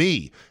with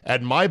me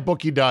at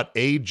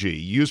mybookie.ag.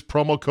 Use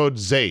promo code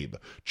ZABE,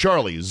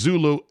 Charlie,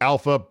 Zulu,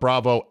 Alpha,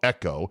 Bravo,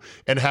 Echo,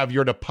 and have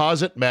your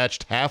deposit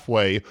matched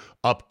halfway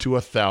up to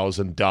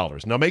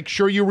 $1,000. Now, make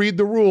sure you read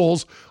the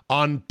rules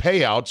on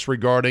payouts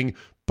regarding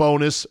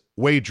bonus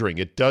wagering.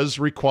 It does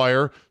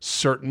require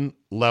certain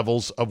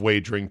levels of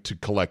wagering to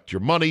collect your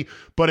money.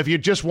 But if you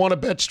just want to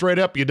bet straight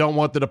up, you don't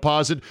want the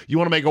deposit, you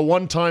want to make a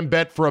one-time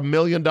bet for $1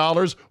 million,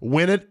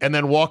 win it, and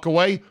then walk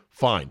away,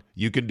 fine.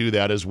 You can do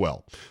that as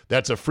well.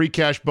 That's a free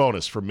cash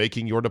bonus for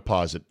making your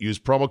deposit. Use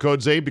promo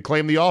code ZABE to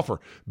claim the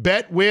offer.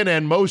 Bet, win,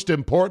 and most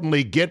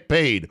importantly, get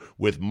paid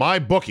with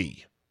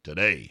MyBookie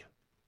today.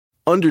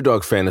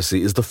 Underdog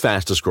Fantasy is the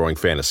fastest growing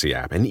fantasy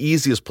app and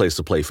easiest place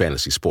to play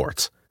fantasy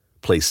sports.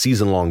 Play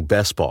season-long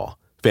best ball,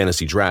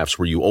 fantasy drafts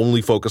where you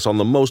only focus on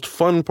the most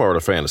fun part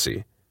of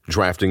fantasy,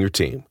 drafting your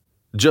team.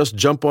 Just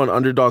jump on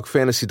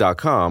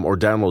UnderdogFantasy.com or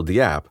download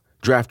the app,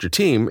 draft your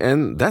team,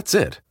 and that's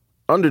it.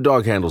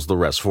 Underdog handles the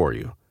rest for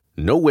you.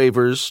 No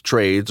waivers,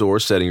 trades,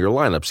 or setting your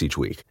lineups each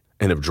week.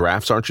 And if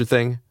drafts aren't your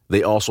thing,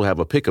 they also have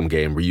a pick'em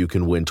game where you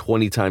can win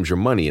 20 times your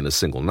money in a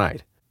single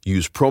night.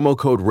 Use promo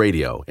code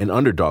RADIO, and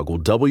Underdog will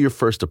double your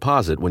first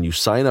deposit when you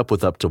sign up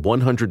with up to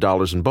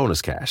 $100 in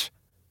bonus cash.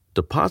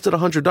 Deposit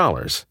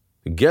 $100,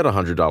 get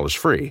 $100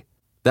 free.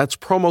 That's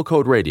promo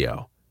code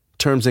RADIO.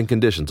 Terms and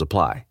conditions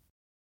apply.